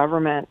new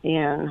government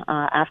in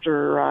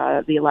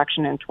after the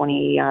election in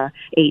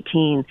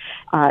 2018,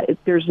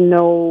 there's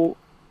no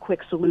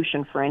quick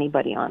solution for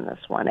anybody on this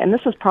one. And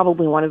this is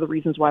probably one of the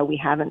reasons why we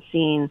haven't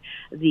seen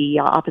the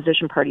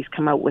opposition parties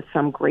come out with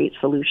some great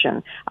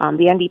solution.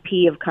 The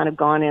NDP have kind of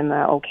gone in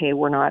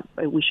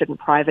we shouldn't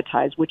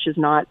privatize, which is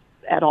not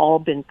at all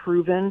been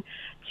proven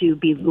to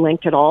be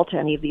linked at all to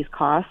any of these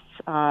costs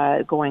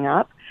going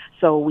up.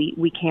 So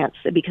we can't,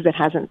 because it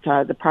hasn't,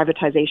 the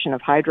privatization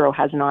of hydro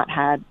has not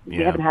had, we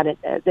haven't had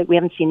it, we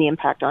haven't seen the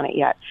impact on it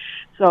yet.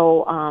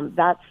 So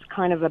that's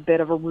kind of a bit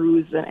of a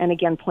ruse, and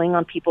again, playing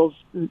on people's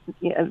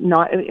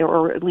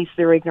or at least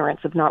their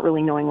ignorance of not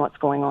really knowing what's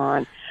going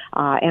on,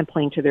 and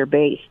playing to their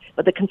base.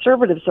 But the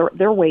Conservatives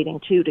they're waiting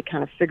too to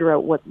kind of figure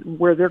out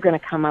where they're going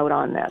to come out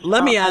on this.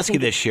 Let me ask you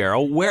this,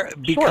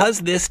 Cheryl,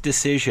 because this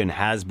decision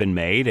has been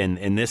made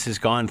and this has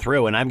gone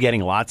through, and I'm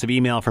getting lots of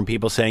email from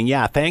people saying,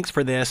 yeah, thanks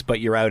for this,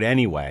 but you're out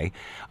anyway.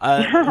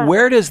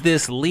 Where does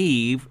this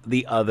leave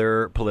the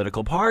other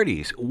political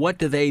parties? What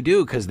do they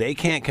do? Because they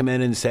can't come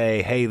in and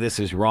say, hey, this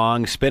is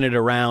wrong, spin it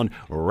around,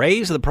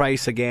 raise the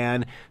price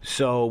again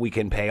so we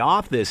can pay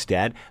off this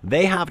debt.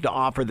 They have to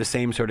offer the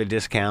same sort of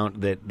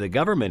discount that the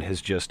government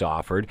has just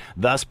offered,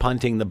 thus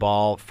punting the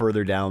ball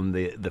further down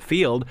the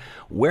field.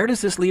 Where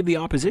does this leave the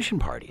opposition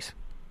parties?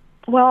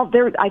 Well,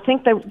 I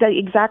think that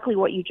exactly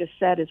what you just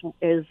said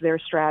is their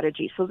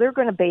strategy. So they're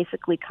going to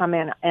basically come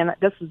in, and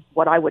this is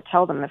what I would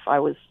tell them if I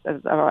was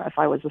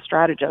a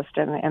strategist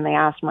and they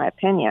asked my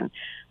opinion.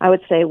 I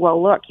would say,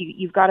 well, look,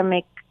 you've got to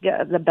make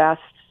the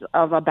best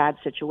of a bad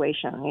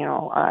situation.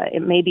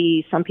 It may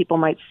be, some people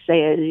might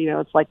say,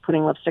 it's like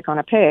putting lipstick on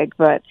a pig,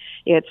 but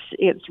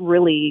it's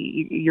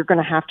really, you're going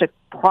to have to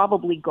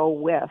probably go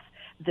with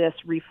this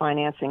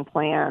refinancing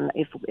plan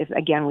if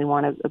again we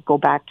want to go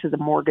back to the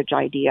mortgage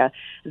idea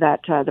that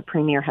the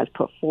Premier has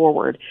put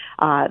forward,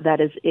 that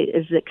is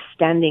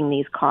extending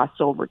these costs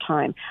over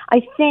time.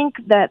 I think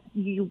that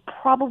you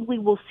probably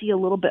will see a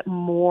little bit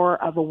more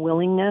of a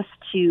willingness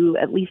to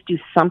at least do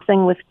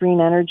something with green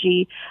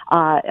energy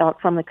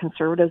from the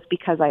Conservatives,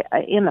 because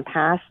in the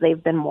past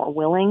they've been more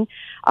willing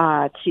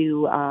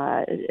to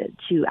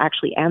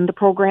actually end the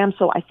program.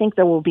 So I think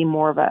there will be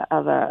more of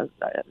a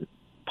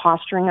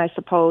posturing, I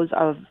suppose,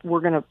 of we're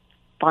going to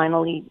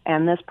finally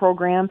end this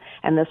program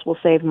and this will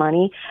save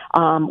money.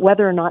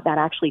 Whether or not that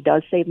actually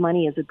does save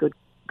money is a good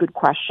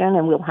question,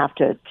 and we'll have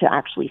to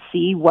actually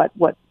see what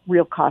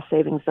real cost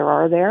savings there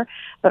are there.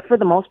 But for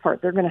the most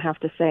part, they're going to have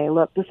to say,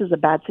 look, this is a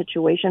bad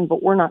situation,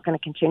 but we're not going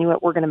to continue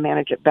it. We're going to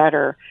manage it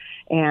better.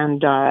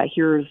 And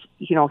here's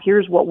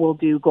what we'll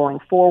do going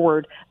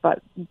forward.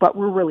 But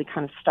we're really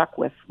kind of stuck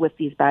with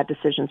these bad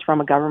decisions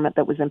from a government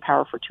that was in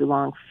power for too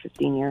long,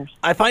 15 years.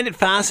 I find it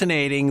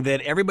fascinating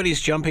that everybody's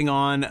jumping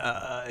on,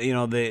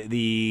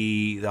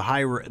 the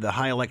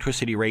high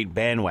electricity rate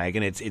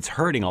bandwagon. It's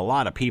hurting a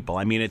lot of people.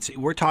 I mean,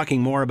 we're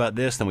talking more about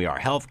this than we are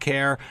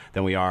healthcare,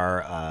 than we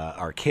are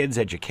our kids'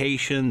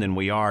 education, than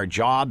we are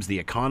jobs, the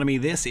economy.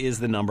 This is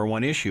the number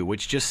one issue,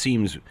 which just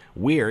seems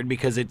weird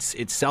because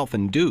it's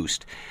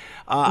self-induced.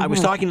 I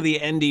was talking to the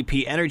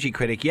NDP energy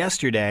critic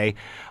yesterday.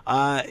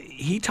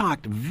 He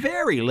talked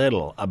very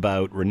little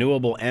about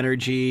renewable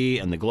energy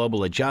and the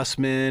global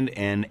adjustment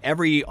and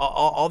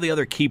all the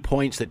other key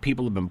points that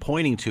people have been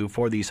pointing to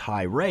for these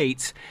high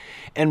rates,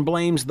 and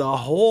blames the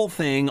whole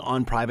thing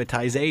on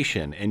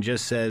privatization and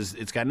just says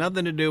it's got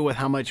nothing to do with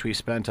how much we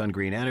spent on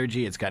green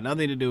energy. It's got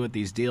nothing to do with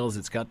these deals.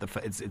 It's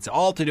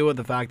all to do with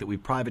the fact that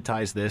we've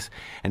privatized this,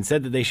 and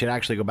said that they should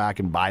actually go back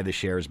and buy the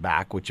shares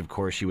back, which of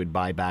course you would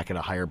buy back at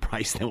a higher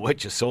price than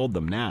what you sold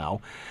them now.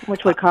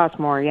 Which would cost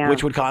more, yeah.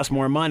 Which would cost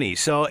more money.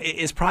 So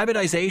is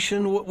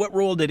privatization, what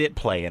role did it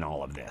play in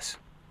all of this?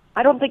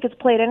 I don't think it's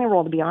played any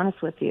role, to be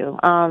honest with you.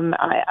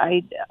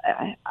 I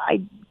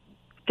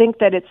think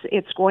that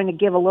it's going to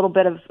give a little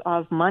bit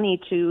of money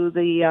to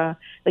the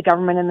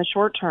government in the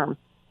short term.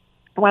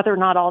 Whether or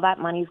not all that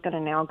money is going to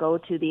now go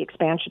to the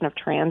expansion of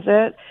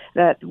transit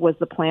that was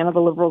the plan of the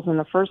Liberals in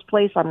the first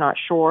place, I'm not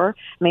sure.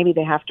 Maybe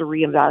they have to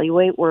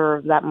reevaluate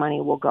where that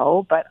money will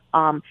go. But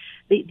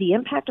the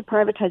impact of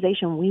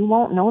privatization, we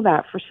won't know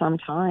that for some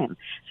time.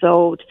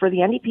 So for the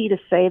NDP to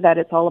say that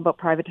it's all about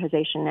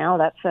privatization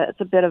now,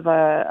 it's a bit of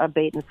a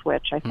bait and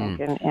switch, I think,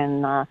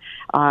 and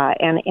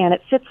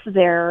it fits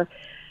their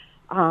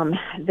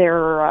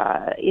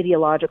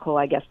ideological,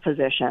 I guess,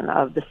 position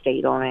of the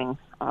state owning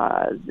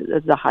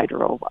the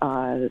hydro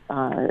and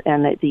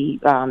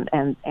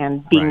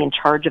being in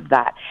charge of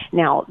that.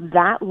 Now,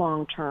 that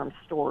long-term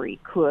story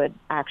could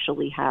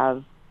actually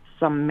have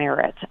some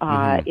merit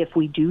if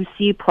we do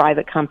see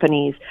private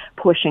companies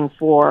pushing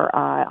for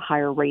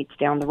higher rates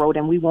down the road,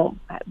 and we won't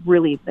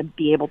really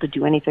be able to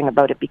do anything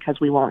about it because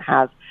we won't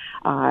have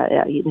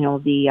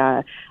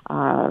the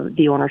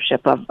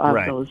ownership of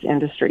those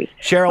industries.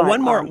 Cheryl,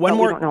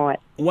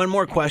 one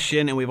more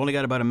question, and we've only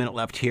got about a minute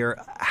left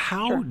here.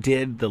 How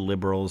did the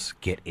Liberals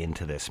get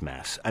into this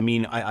mess? I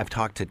mean, I've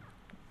talked to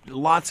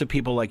lots of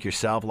people like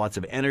yourself, lots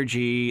of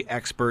energy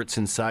experts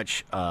and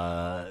such.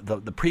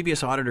 The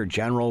previous Auditor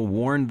General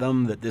warned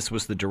them that this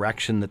was the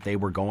direction that they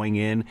were going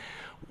in.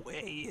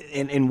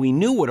 And we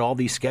knew what all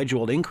these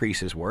scheduled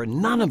increases were.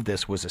 None of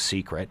this was a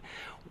secret.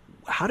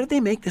 How did they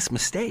make this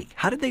mistake?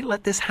 How did they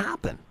let this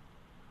happen?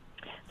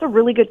 It's a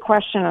really good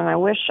question, and I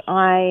wish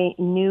I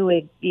knew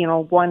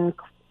one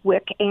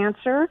quick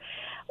answer.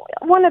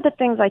 one of the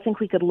things I think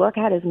we could look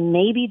at is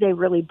maybe they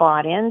really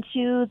bought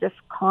into this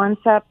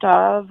concept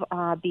of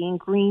being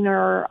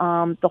greener,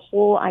 the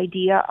whole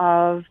idea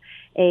of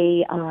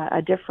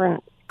a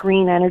different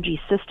green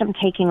energy system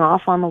taking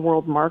off on the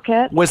world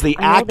market. Was the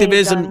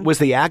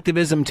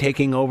activism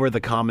taking over the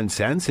common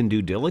sense and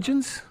due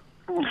diligence?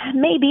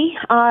 Maybe.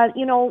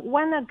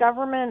 When the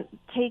government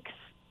takes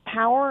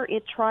power,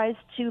 it tries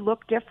to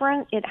look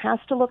different. It has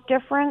to look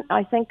different.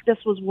 I think this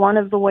was one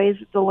of the ways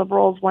that the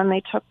Liberals, when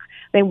they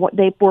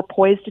were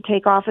poised to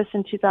take office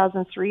in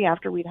 2003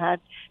 after we'd had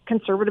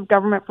Conservative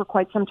government for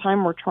quite some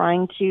time, were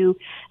trying to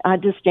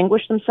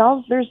distinguish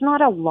themselves. There's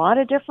not a lot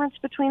of difference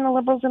between the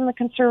Liberals and the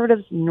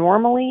Conservatives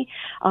normally,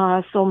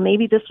 so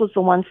maybe this was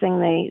the one thing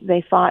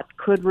they thought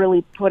could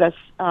really put us,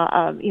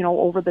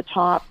 over the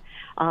top.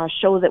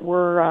 Show that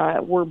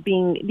we're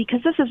being,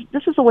 because this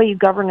is the way you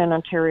govern in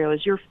Ontario,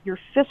 is you're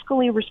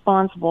fiscally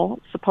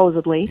responsible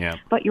supposedly,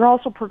 but you're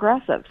also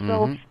progressive.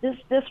 So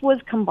this was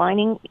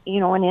combining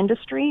an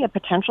industry, a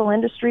potential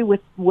industry,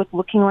 with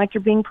looking like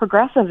you're being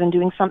progressive and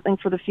doing something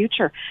for the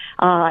future.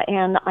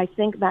 And I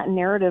think that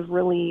narrative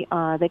really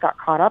they got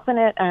caught up in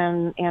it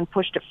and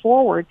pushed it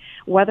forward.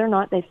 Whether or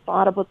not they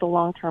thought about the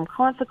long-term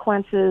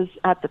consequences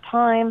at the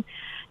time.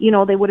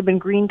 They would have been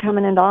green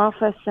coming into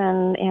office,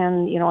 and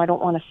I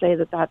don't want to say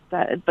that,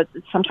 but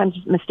sometimes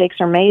mistakes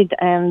are made,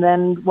 and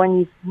then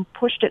when you've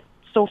pushed it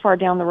so far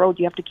down the road,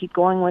 you have to keep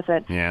going with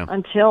it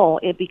until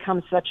it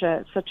becomes such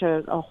a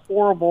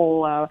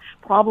horrible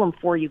problem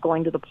for you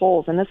going to the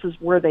polls. And this is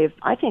where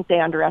I think they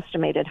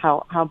underestimated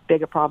how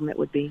big a problem it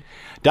would be.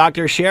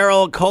 Dr.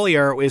 Cheryl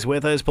Collier is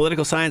with us,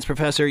 political science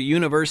professor,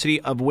 University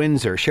of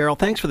Windsor. Cheryl,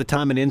 thanks for the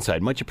time and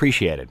insight. Much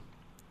appreciated.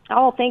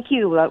 Oh, thank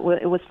you.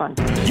 It was fun.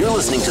 You're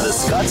listening to The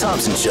Scott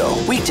Thompson Show,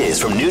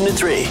 weekdays from noon to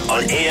 3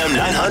 on AM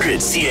 900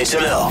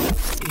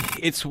 CHML.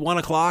 It's 1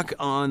 o'clock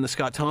on The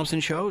Scott Thompson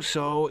Show,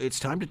 so it's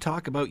time to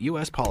talk about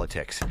U.S.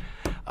 politics.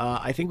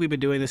 I think we've been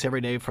doing this every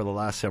day for the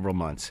last several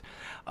months.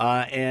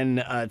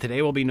 And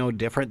today will be no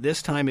different.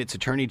 This time it's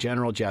Attorney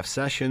General Jeff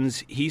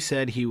Sessions. He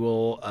said he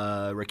will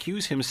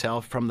recuse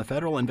himself from the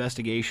federal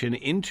investigation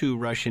into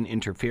Russian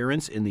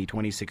interference in the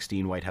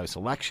 2016 White House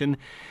election.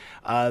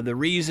 The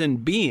reason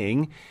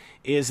being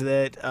is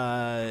that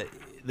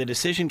the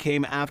decision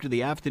came after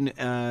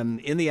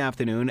in the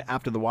afternoon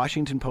after the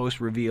Washington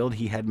Post revealed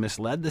he had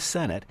misled the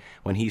Senate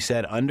when he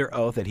said under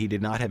oath that he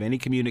did not have any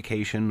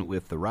communication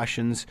with the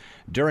Russians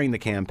during the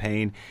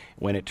campaign,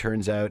 when it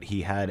turns out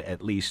he had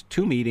at least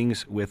 2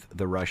 meetings with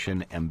the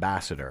Russian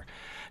ambassador.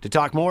 To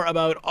talk more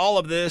about all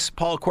of this,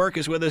 Paul Quirk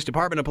is with us,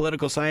 Department of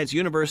Political Science,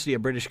 University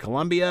of British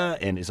Columbia,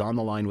 and is on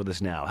the line with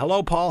us now.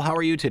 Hello, Paul. How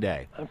are you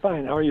today? I'm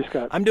fine. How are you,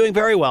 Scott? I'm doing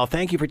very well.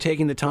 Thank you for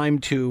taking the time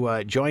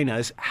to join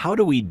us. How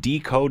do we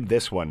decode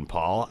this one,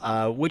 Paul?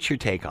 What's your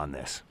take on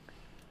this?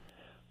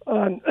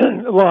 On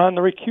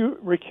the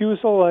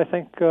recusal, I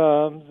think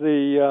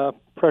the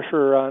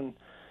pressure on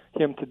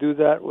him to do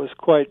that was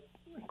quite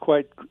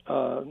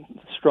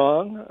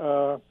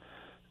strong.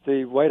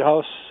 The White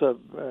House,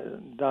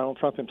 Donald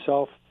Trump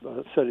himself,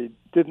 said he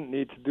didn't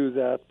need to do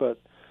that, but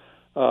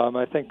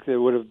I think it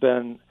would have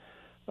been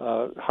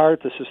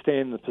hard to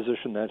sustain the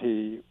position that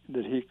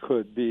he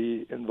could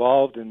be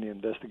involved in the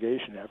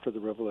investigation after the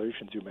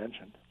revelations you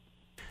mentioned.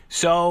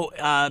 So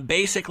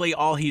basically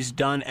all he's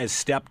done is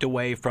stepped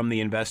away from the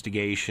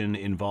investigation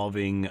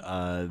involving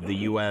the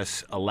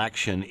U.S.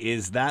 election.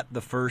 Is that the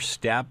first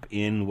step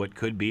in what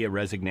could be a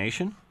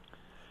resignation?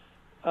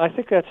 I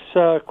think that's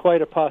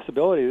quite a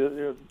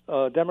possibility.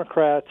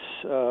 Democrats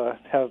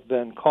have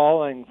been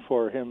calling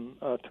for him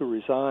to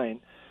resign,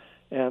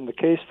 and the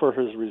case for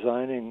his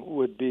resigning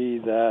would be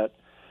that,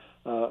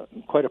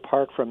 quite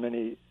apart from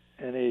any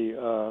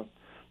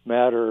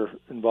matter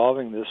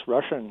involving this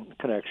Russian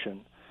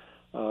connection,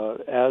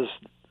 as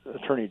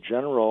Attorney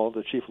General,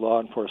 the chief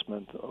law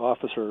enforcement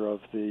officer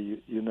of the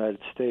United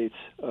States,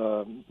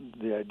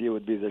 the idea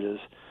would be that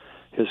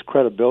his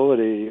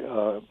credibility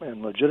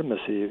and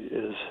legitimacy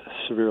is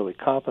severely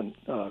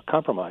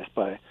compromised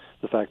by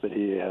the fact that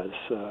he has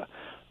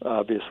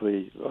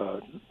obviously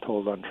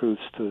told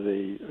untruths to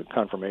the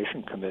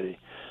confirmation committee.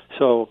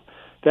 So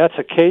that's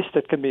a case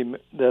that can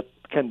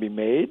be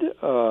made.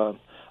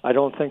 I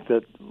don't think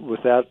that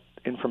with that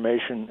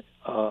information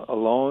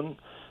alone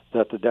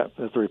that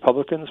the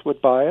Republicans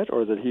would buy it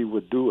or that he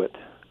would do it.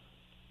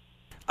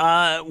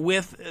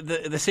 With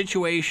the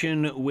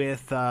situation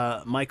with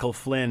Michael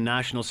Flynn,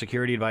 National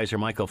Security Advisor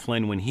Michael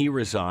Flynn, when he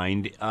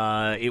resigned,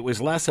 it was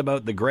less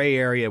about the gray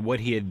area of what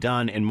he had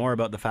done and more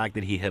about the fact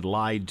that he had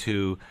lied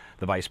to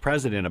the vice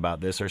president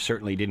about this, or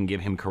certainly didn't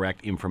give him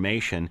correct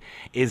information.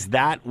 Is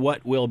that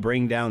what will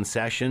bring down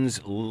Sessions?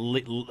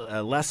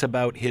 Less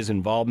about his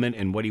involvement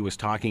and what he was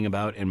talking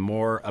about, and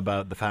more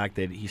about the fact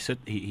that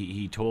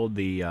he told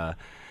the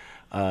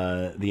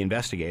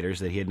investigators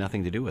that he had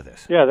nothing to do with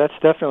this. Yeah, that's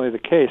definitely the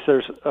case.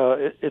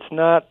 It's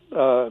not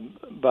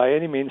by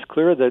any means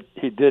clear that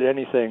he did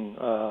anything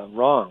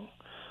wrong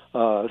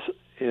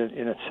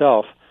in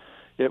itself.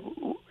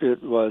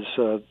 it was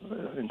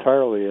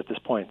entirely at this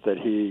point that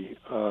he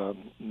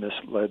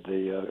misled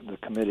the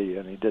committee,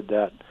 and he did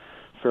that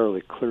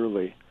fairly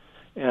clearly.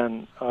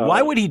 And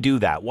why would he do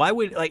that? Why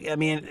would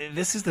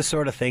this is the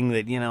sort of thing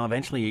that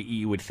eventually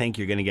you would think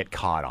you're going to get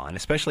caught on,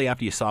 especially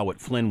after you saw what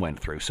Flynn went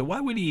through. So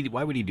why would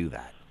he do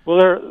that?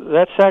 Well,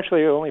 that's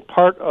actually only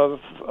part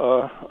of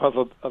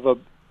a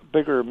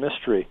bigger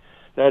mystery.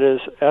 That is,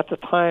 at the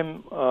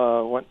time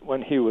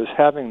when he was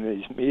having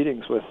these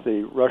meetings with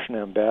the Russian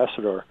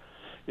ambassador,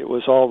 it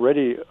was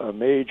already a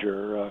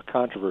major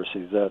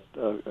controversy that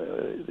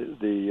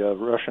the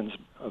Russians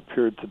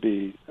appeared to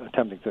be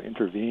attempting to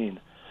intervene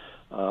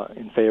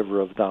in favor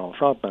of Donald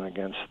Trump and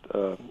against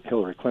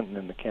Hillary Clinton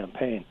in the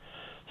campaign.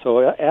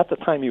 So at the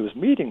time he was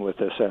meeting with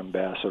this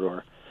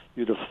ambassador,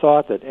 you'd have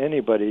thought that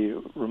anybody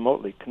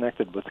remotely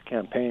connected with the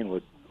campaign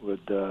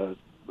would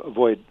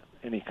avoid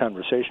any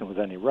conversation with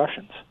any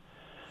Russians.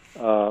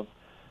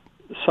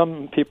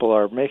 Some people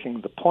are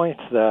making the point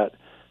that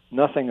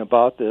nothing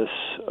about this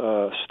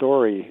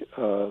story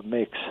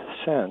makes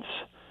sense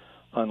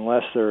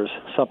unless there's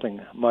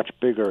something much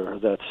bigger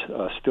that's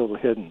still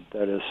hidden.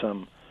 That is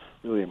some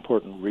really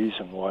important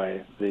reason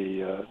why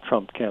the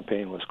Trump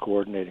campaign was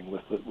coordinating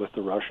with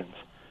the Russians.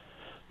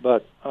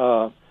 But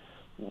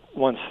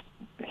once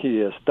he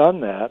has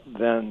done that,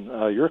 then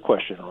your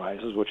question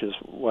arises, which is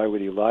why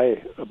would he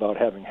lie about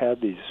having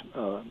had these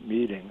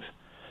meetings?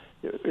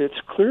 It's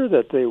clear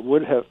that they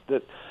would have,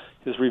 that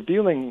his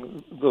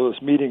revealing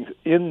those meetings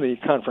in the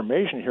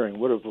confirmation hearing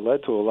would have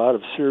led to a lot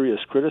of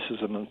serious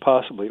criticism and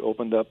possibly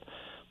opened up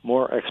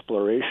more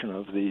exploration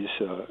of these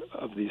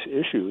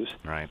issues.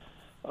 Right.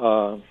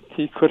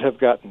 He could have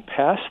gotten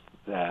past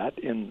that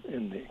in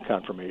the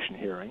confirmation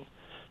hearing.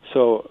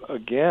 So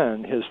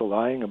again, his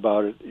lying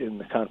about it in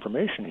the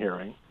confirmation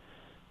hearing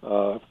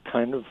to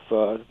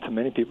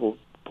many people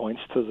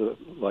points to the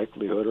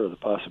likelihood or the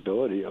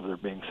possibility of there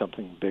being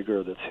something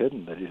bigger that's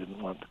hidden that he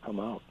didn't want to come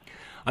out.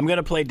 I'm going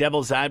to play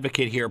devil's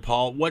advocate here,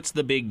 Paul. What's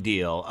the big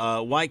deal?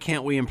 Why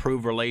can't we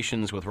improve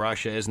relations with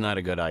Russia? Isn't that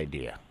a good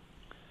idea?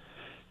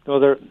 No,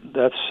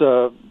 that's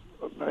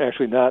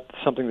actually not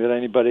something that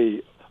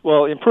anybody...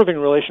 Well, improving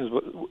relations,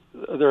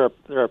 there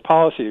are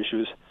policy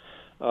issues.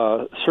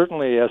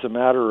 Certainly, as a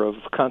matter of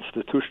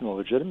constitutional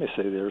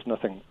legitimacy, there's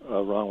nothing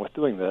wrong with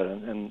doing that,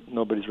 and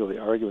nobody's really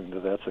arguing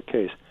that that's the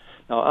case.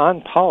 Now,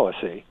 on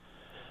policy,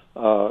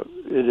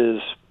 it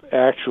is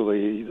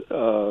actually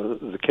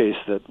the case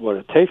that what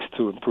it takes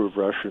to improve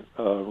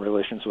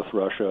relations with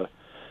Russia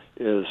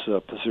is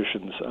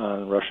positions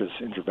on Russia's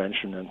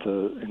intervention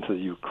into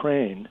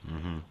Ukraine,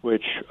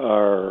 which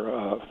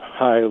are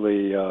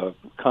highly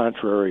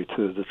contrary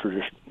to the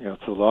tradition, to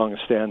the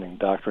long-standing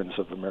doctrines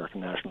of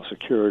American national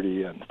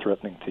security and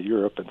threatening to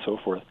Europe and so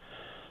forth.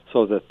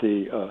 So that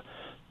the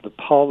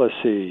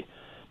policy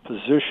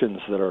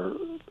positions that are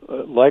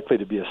likely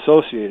to be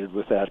associated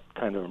with that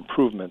kind of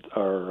improvement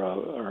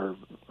are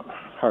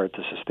hard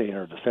to sustain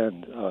or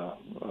defend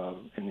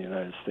in the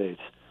United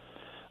States.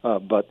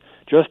 But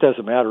just as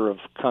a matter of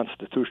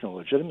constitutional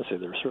legitimacy,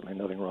 there's certainly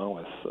nothing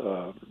wrong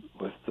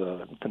with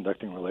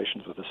conducting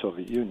relations with the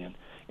Soviet Union,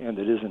 and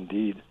it is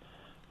indeed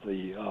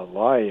the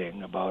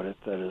lying about it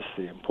that is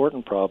the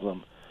important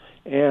problem,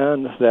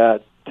 and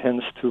that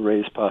tends to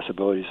raise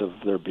possibilities of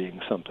there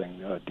being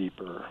something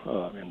deeper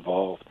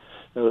involved.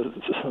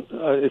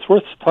 It's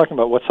worth talking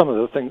about what some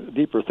of the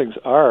deeper things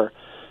are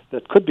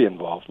that could be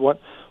involved. One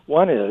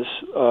is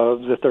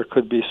that there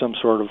could be some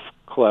sort of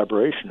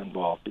collaboration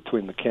involved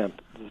between the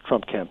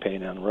Trump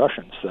campaign and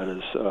Russians. That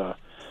is,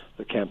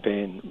 the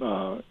campaign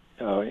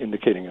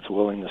indicating its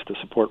willingness to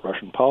support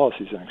Russian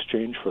policies in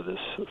exchange for this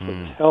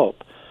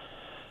help.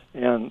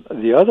 And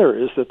the other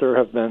is that there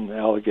have been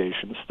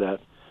allegations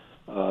that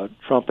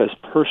Trump is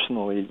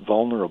personally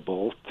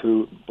vulnerable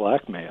to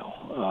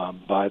blackmail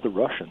by the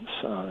Russians,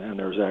 and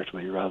there's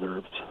actually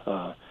rather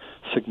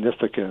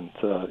significant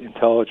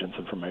intelligence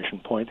information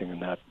pointing in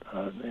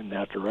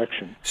that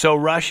direction. So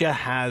Russia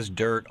has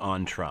dirt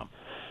on Trump.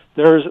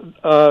 There was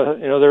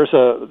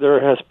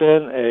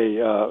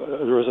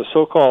a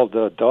so-called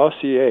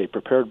dossier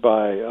prepared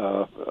by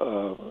a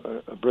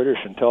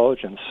British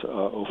intelligence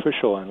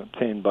official and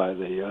obtained by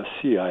the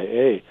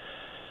CIA,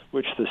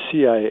 which the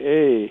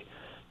CIA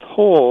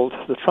told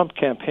the Trump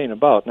campaign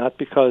about, not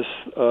because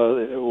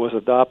it was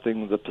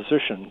adopting the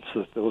positions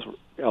that those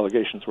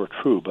allegations were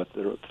true, but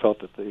it felt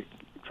that the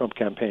Trump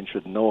campaign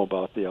should know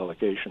about the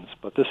allegations.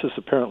 But this is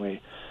apparently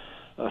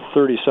a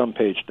 30-some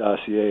page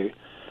dossier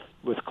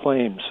with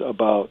claims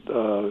about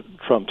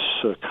Trump's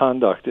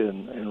conduct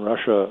in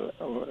Russia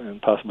and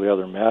possibly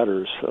other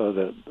matters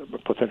that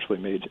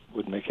potentially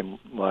would make him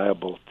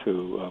liable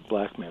to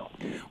blackmail.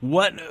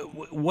 What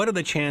are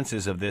the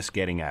chances of this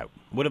getting out?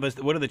 What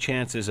are the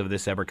chances of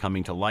this ever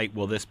coming to light?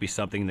 Will this be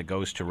something that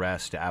goes to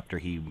rest after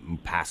he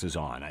passes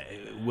on?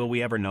 Will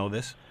we ever know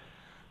this?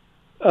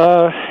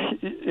 My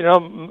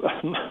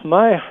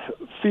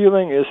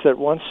feeling is that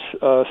once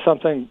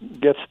something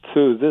gets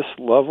to this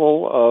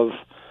level of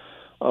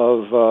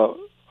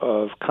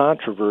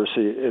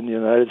controversy in the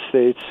United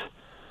States,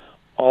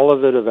 all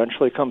of it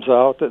eventually comes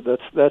out.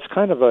 That's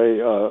kind of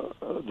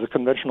the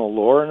conventional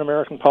lore in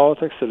American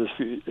politics. That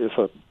if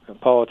a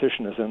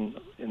politician is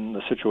in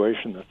the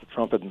situation that the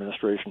Trump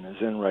administration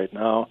is in right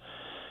now,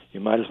 you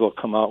might as well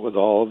come out with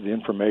all of the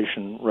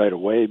information right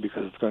away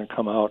because it's going to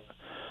come out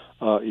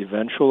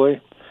eventually.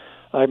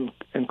 I'm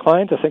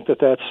inclined to think that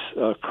that's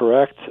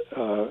correct,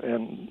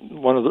 and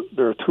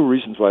there are two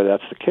reasons why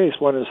that's the case.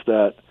 One is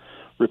that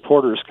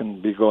reporters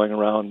can be going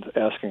around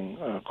asking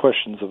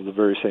questions of the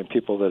very same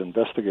people that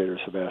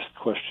investigators have asked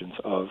questions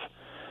of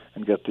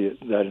and get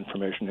that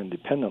information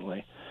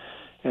independently.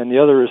 And the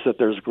other is that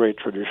there's a great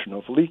tradition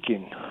of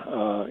leaking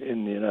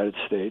in the United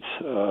States,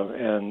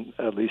 and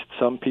at least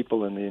some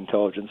people in the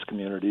intelligence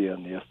community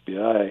and the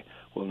FBI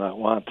will not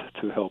want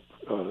to help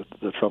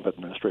the Trump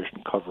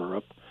administration cover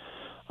up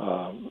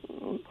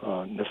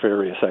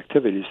nefarious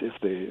activities if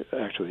they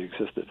actually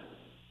existed.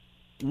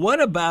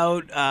 What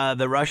about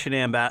the Russian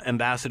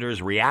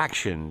ambassador's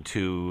reaction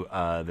to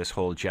this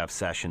whole Jeff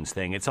Sessions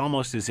thing? It's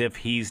almost as if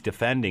he's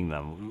defending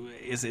them.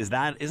 Isn't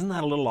that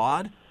a little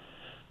odd?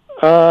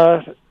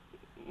 The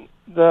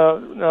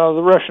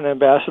Russian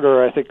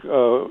ambassador, I think,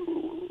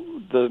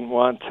 doesn't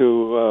want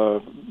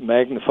to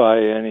magnify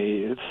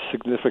any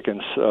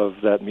significance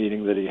of that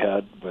meeting that he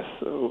had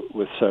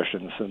with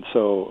Sessions, and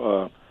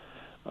so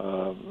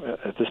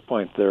at this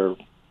point they're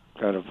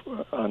kind of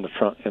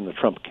in the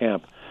Trump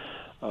camp.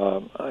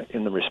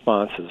 In the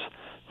responses,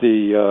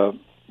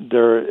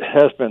 there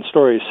has been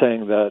stories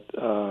saying that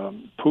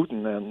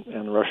Putin and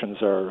the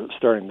Russians are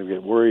starting to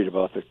get worried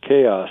about the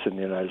chaos in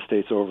the United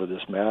States over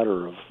this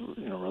matter of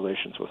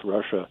relations with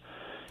Russia,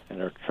 and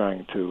are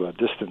trying to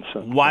distance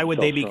them. Why would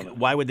they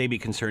be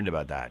concerned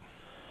about that?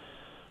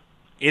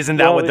 Isn't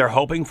that what they're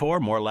hoping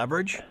for? More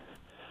leverage?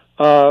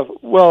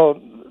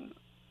 Well,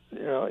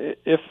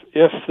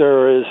 if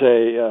there is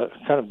a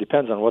kind of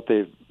depends on what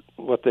they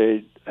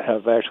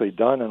have actually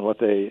done and what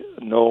they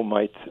know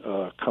might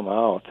come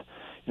out.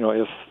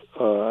 If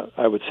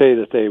I would say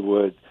that they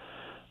would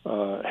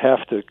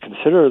have to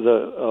consider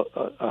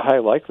a high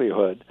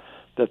likelihood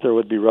that there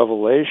would be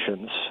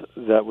revelations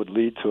that would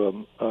lead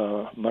to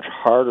a much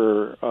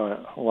harder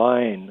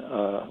line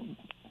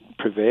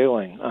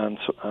prevailing on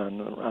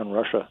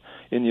Russia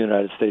in the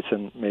United States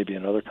and maybe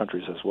in other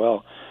countries as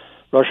well.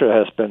 Russia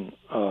has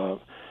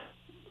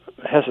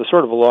a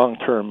sort of a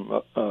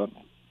long-term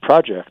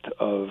project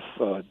of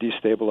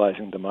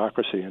destabilizing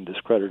democracy and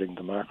discrediting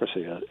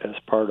democracy as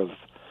part of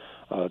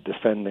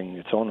defending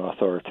its own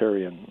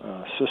authoritarian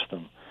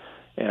system.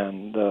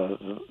 And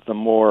the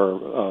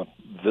more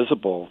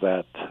visible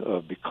that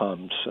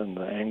becomes and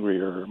the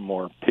angrier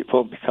more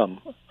people become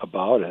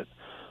about it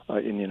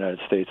in the United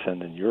States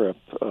and in Europe,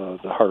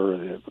 the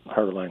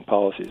harder line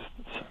policies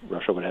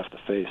Russia would have to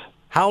face.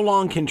 How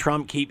long can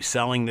Trump keep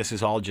selling this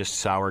is all just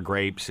sour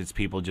grapes, it's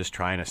people just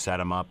trying to set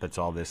him up, it's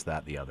all this,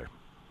 that, the other?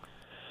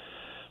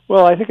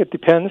 Well, I think it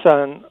depends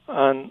on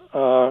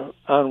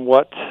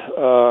what,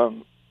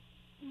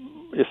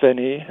 if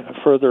any,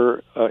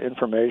 further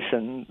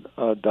information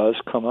does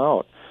come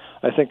out.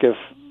 I think if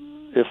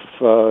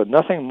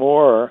nothing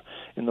more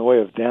in the way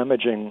of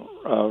damaging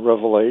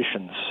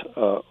revelations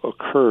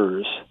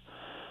occurs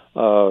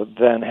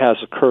than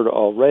has occurred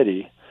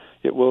already,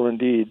 it will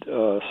indeed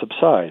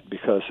subside,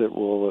 because it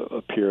will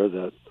appear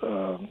that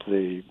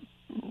the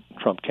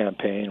Trump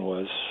campaign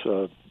was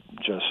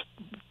just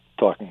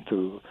talking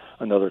to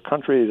another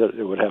country that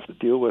it would have to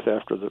deal with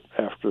after the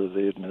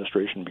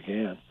administration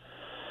began,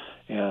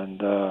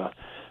 and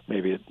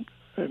maybe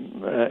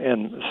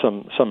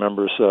some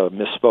members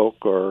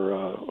misspoke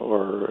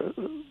or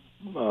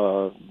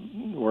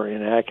were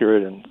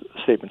inaccurate in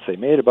statements they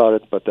made about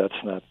it, but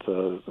that's not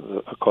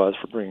a cause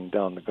for bringing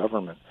down the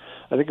government.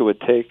 I think it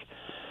would take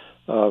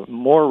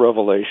more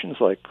revelations,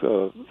 like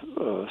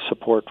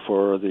support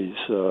for these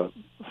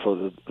for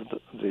the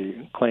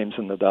claims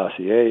in the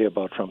dossier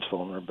about Trump's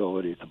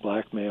vulnerability to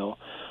blackmail,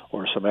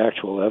 or some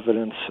actual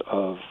evidence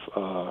of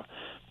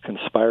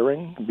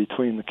conspiring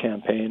between the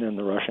campaign and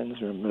the Russians.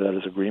 That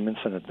is, agreements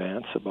in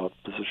advance about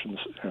positions,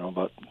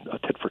 about a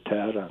tit for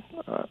tat on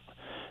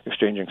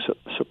exchanging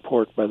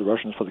support by the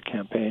Russians for the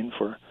campaign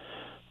for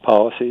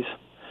policies.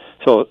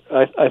 So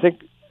I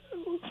think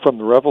from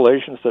the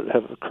revelations that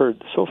have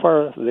occurred so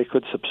far, they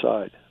could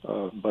subside,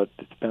 but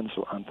it depends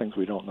on things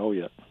we don't know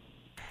yet.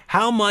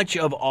 How much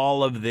of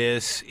all of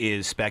this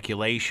is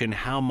speculation?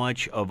 How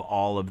much of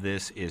all of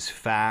this is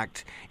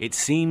fact? It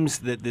seems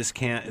that this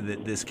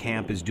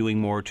camp is doing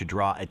more to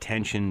draw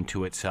attention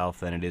to itself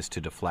than it is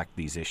to deflect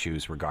these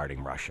issues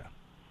regarding Russia.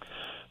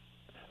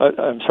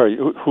 I'm sorry,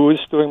 who is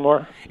doing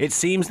more? It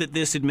seems that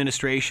this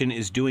administration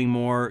is doing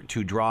more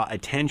to draw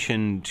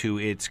attention to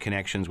its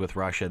connections with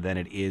Russia than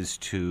it is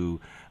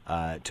to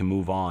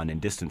move on and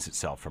distance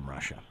itself from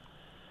Russia.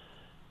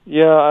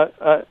 Yeah,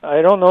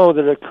 I don't know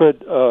that it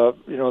could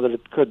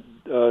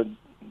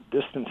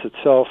distance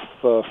itself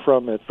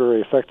from it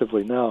very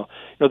effectively now.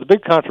 The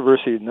big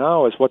controversy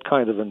now is what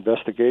kind of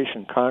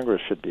investigation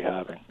Congress should be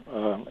having,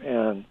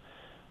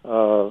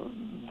 so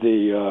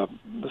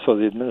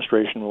the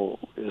administration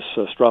is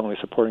strongly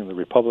supporting the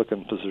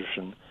Republican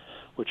position,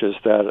 which is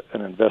that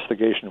an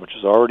investigation which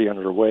is already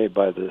underway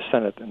by the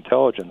Senate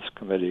Intelligence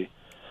Committee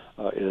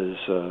is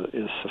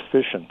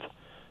sufficient.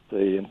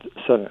 The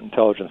Senate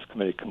Intelligence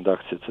Committee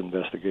conducts its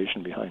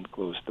investigation behind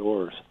closed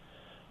doors.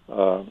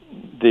 There,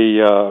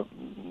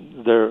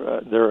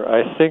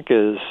 I think,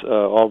 is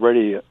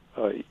already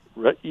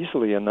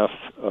easily enough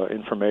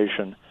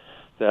information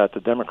that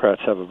the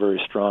Democrats have a very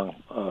strong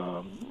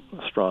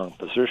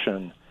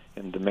position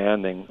in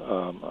demanding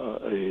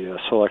a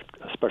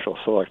special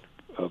select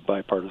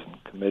bipartisan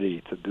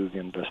committee to do the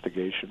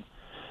investigation.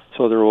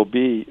 So there will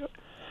be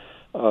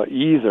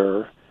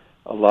either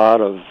a lot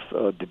of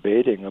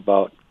debating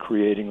about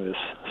creating this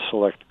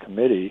select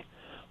committee,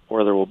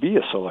 or there will be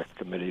a select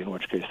committee, in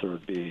which case there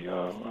would be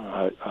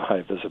a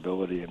high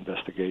visibility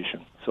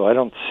investigation. So I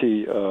don't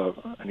see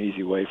an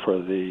easy way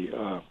for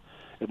the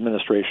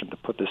administration to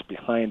put this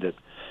behind it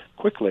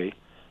quickly.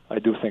 I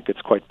do think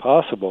it's quite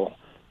possible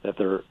that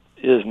there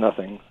is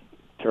nothing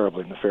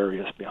terribly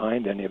nefarious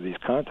behind any of these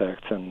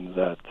contacts, and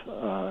that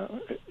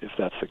if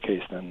that's the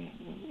case, then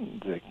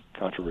the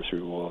controversy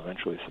will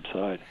eventually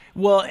subside.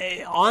 Well,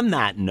 on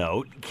that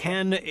note,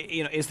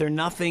 is there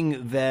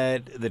nothing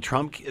that the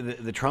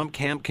Trump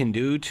camp can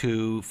do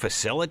to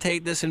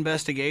facilitate this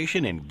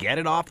investigation and get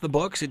it off the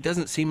books? It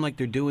doesn't seem like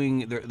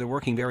they're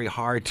working very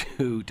hard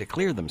to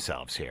clear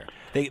themselves here.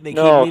 They keep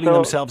leaving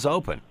themselves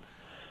open.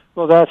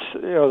 Well, that's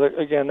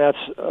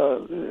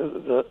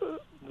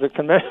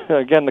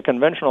the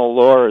conventional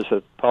lore is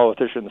that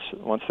politicians,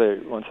 once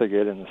they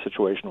get in a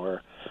situation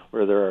where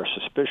there are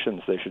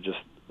suspicions, they should just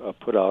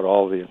put out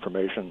all the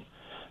information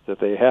that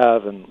they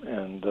have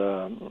and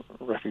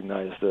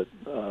recognize that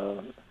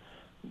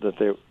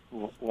they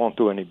won't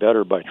do any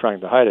better by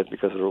trying to hide it,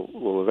 because it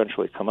will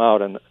eventually come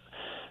out, and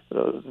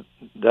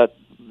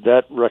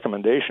that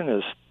recommendation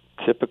is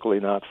typically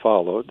not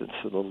followed.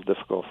 It's a little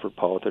difficult for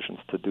politicians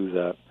to do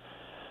that.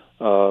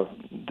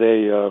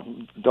 They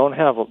don't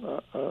have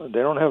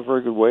a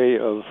very good way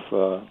of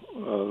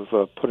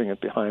putting it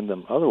behind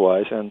them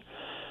otherwise, and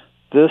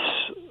this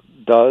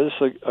does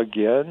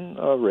again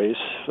raise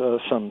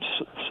some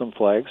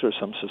flags or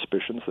some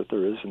suspicions that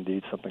there is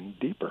indeed something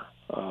deeper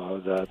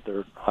that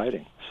they're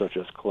hiding, such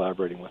as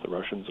collaborating with the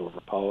Russians over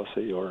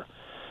policy or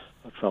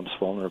Trump's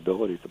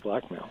vulnerability to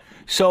blackmail.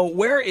 So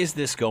where is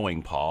this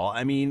going, Paul?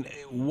 I mean,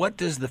 what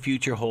does the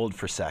future hold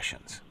for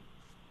Sessions?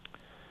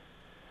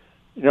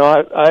 You know,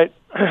 I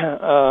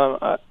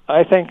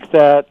think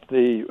that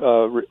the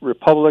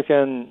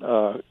Republicans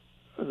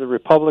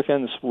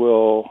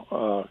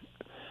will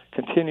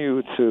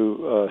continue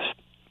to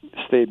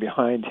stay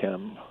behind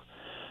him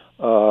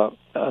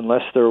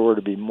unless there were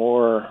to be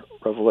more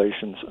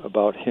revelations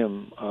about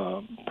him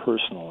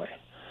personally,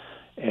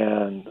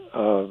 and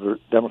the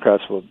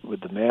Democrats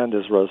would demand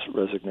his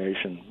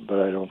resignation, but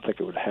I don't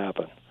think it would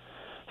happen.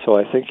 So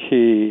I think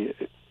he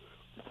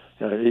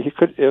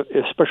could,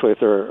 especially if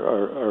there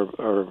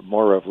are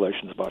more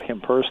revelations about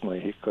him personally,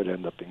 he could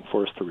end up being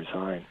forced to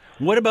resign.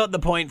 What about the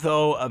point,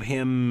 though, of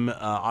him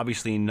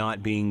obviously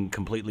not being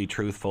completely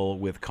truthful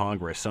with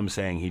Congress? Some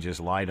saying he just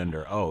lied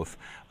under oath.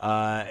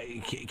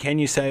 Can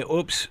you say,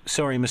 oops,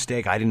 sorry,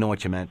 mistake, I didn't know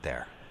what you meant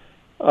there?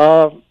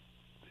 I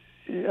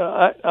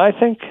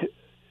think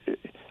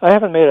I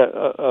haven't made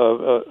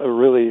a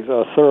really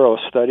thorough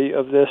study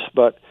of this,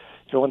 but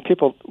you know,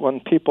 when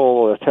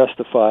people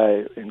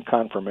testify in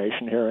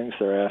confirmation hearings,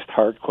 they're asked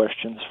hard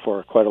questions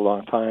for quite a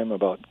long time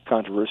about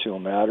controversial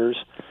matters.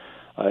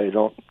 I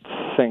don't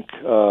think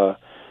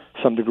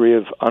some degree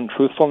of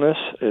untruthfulness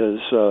is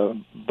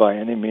by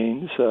any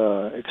means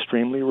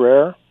extremely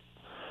rare.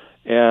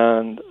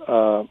 And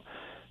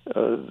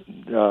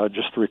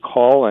just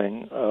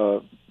recalling,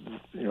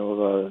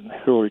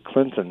 Hillary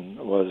Clinton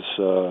was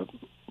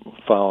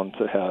found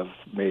to have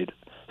made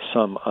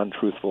some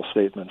untruthful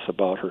statements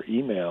about her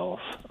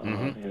emails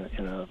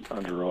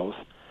under oath,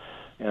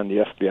 and the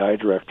FBI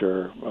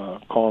director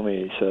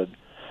Comey said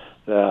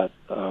that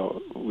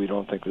we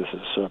don't think this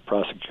is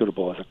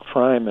prosecutable as a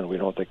crime, and we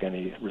don't think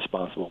any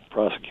responsible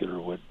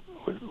prosecutor would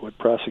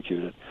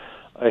prosecute it.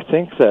 I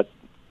think that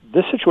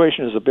this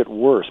situation is a bit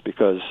worse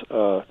because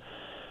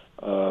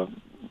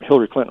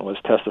Hillary Clinton was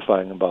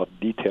testifying about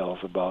details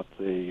about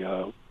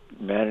the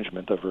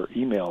management of her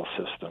email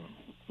system,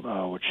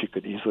 which she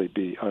could easily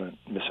be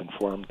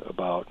misinformed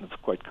about. It's a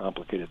quite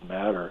complicated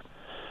matter,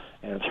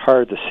 and it's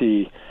hard to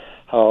see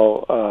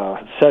how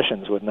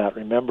Sessions would not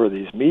remember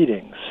these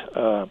meetings.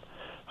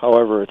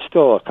 However, it's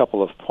still a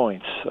couple of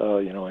points,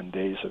 in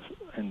days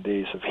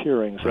of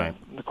hearings. Right.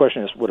 And the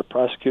question is, would a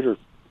prosecutor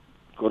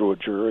go to a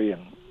jury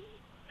and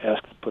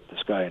ask to put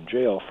this guy in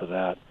jail for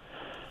that?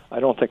 I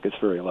don't think it's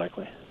very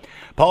likely.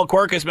 Paul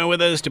Quirk has been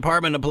with us,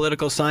 Department of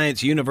Political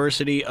Science,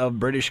 University of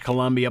British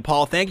Columbia.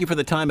 Paul, thank you for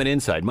the time and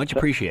insight. Much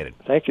appreciated.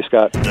 Thank you,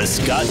 Scott. The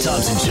Scott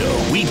Thompson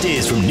Show,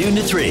 weekdays from noon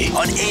to 3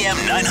 on AM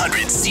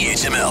 900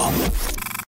 CHML.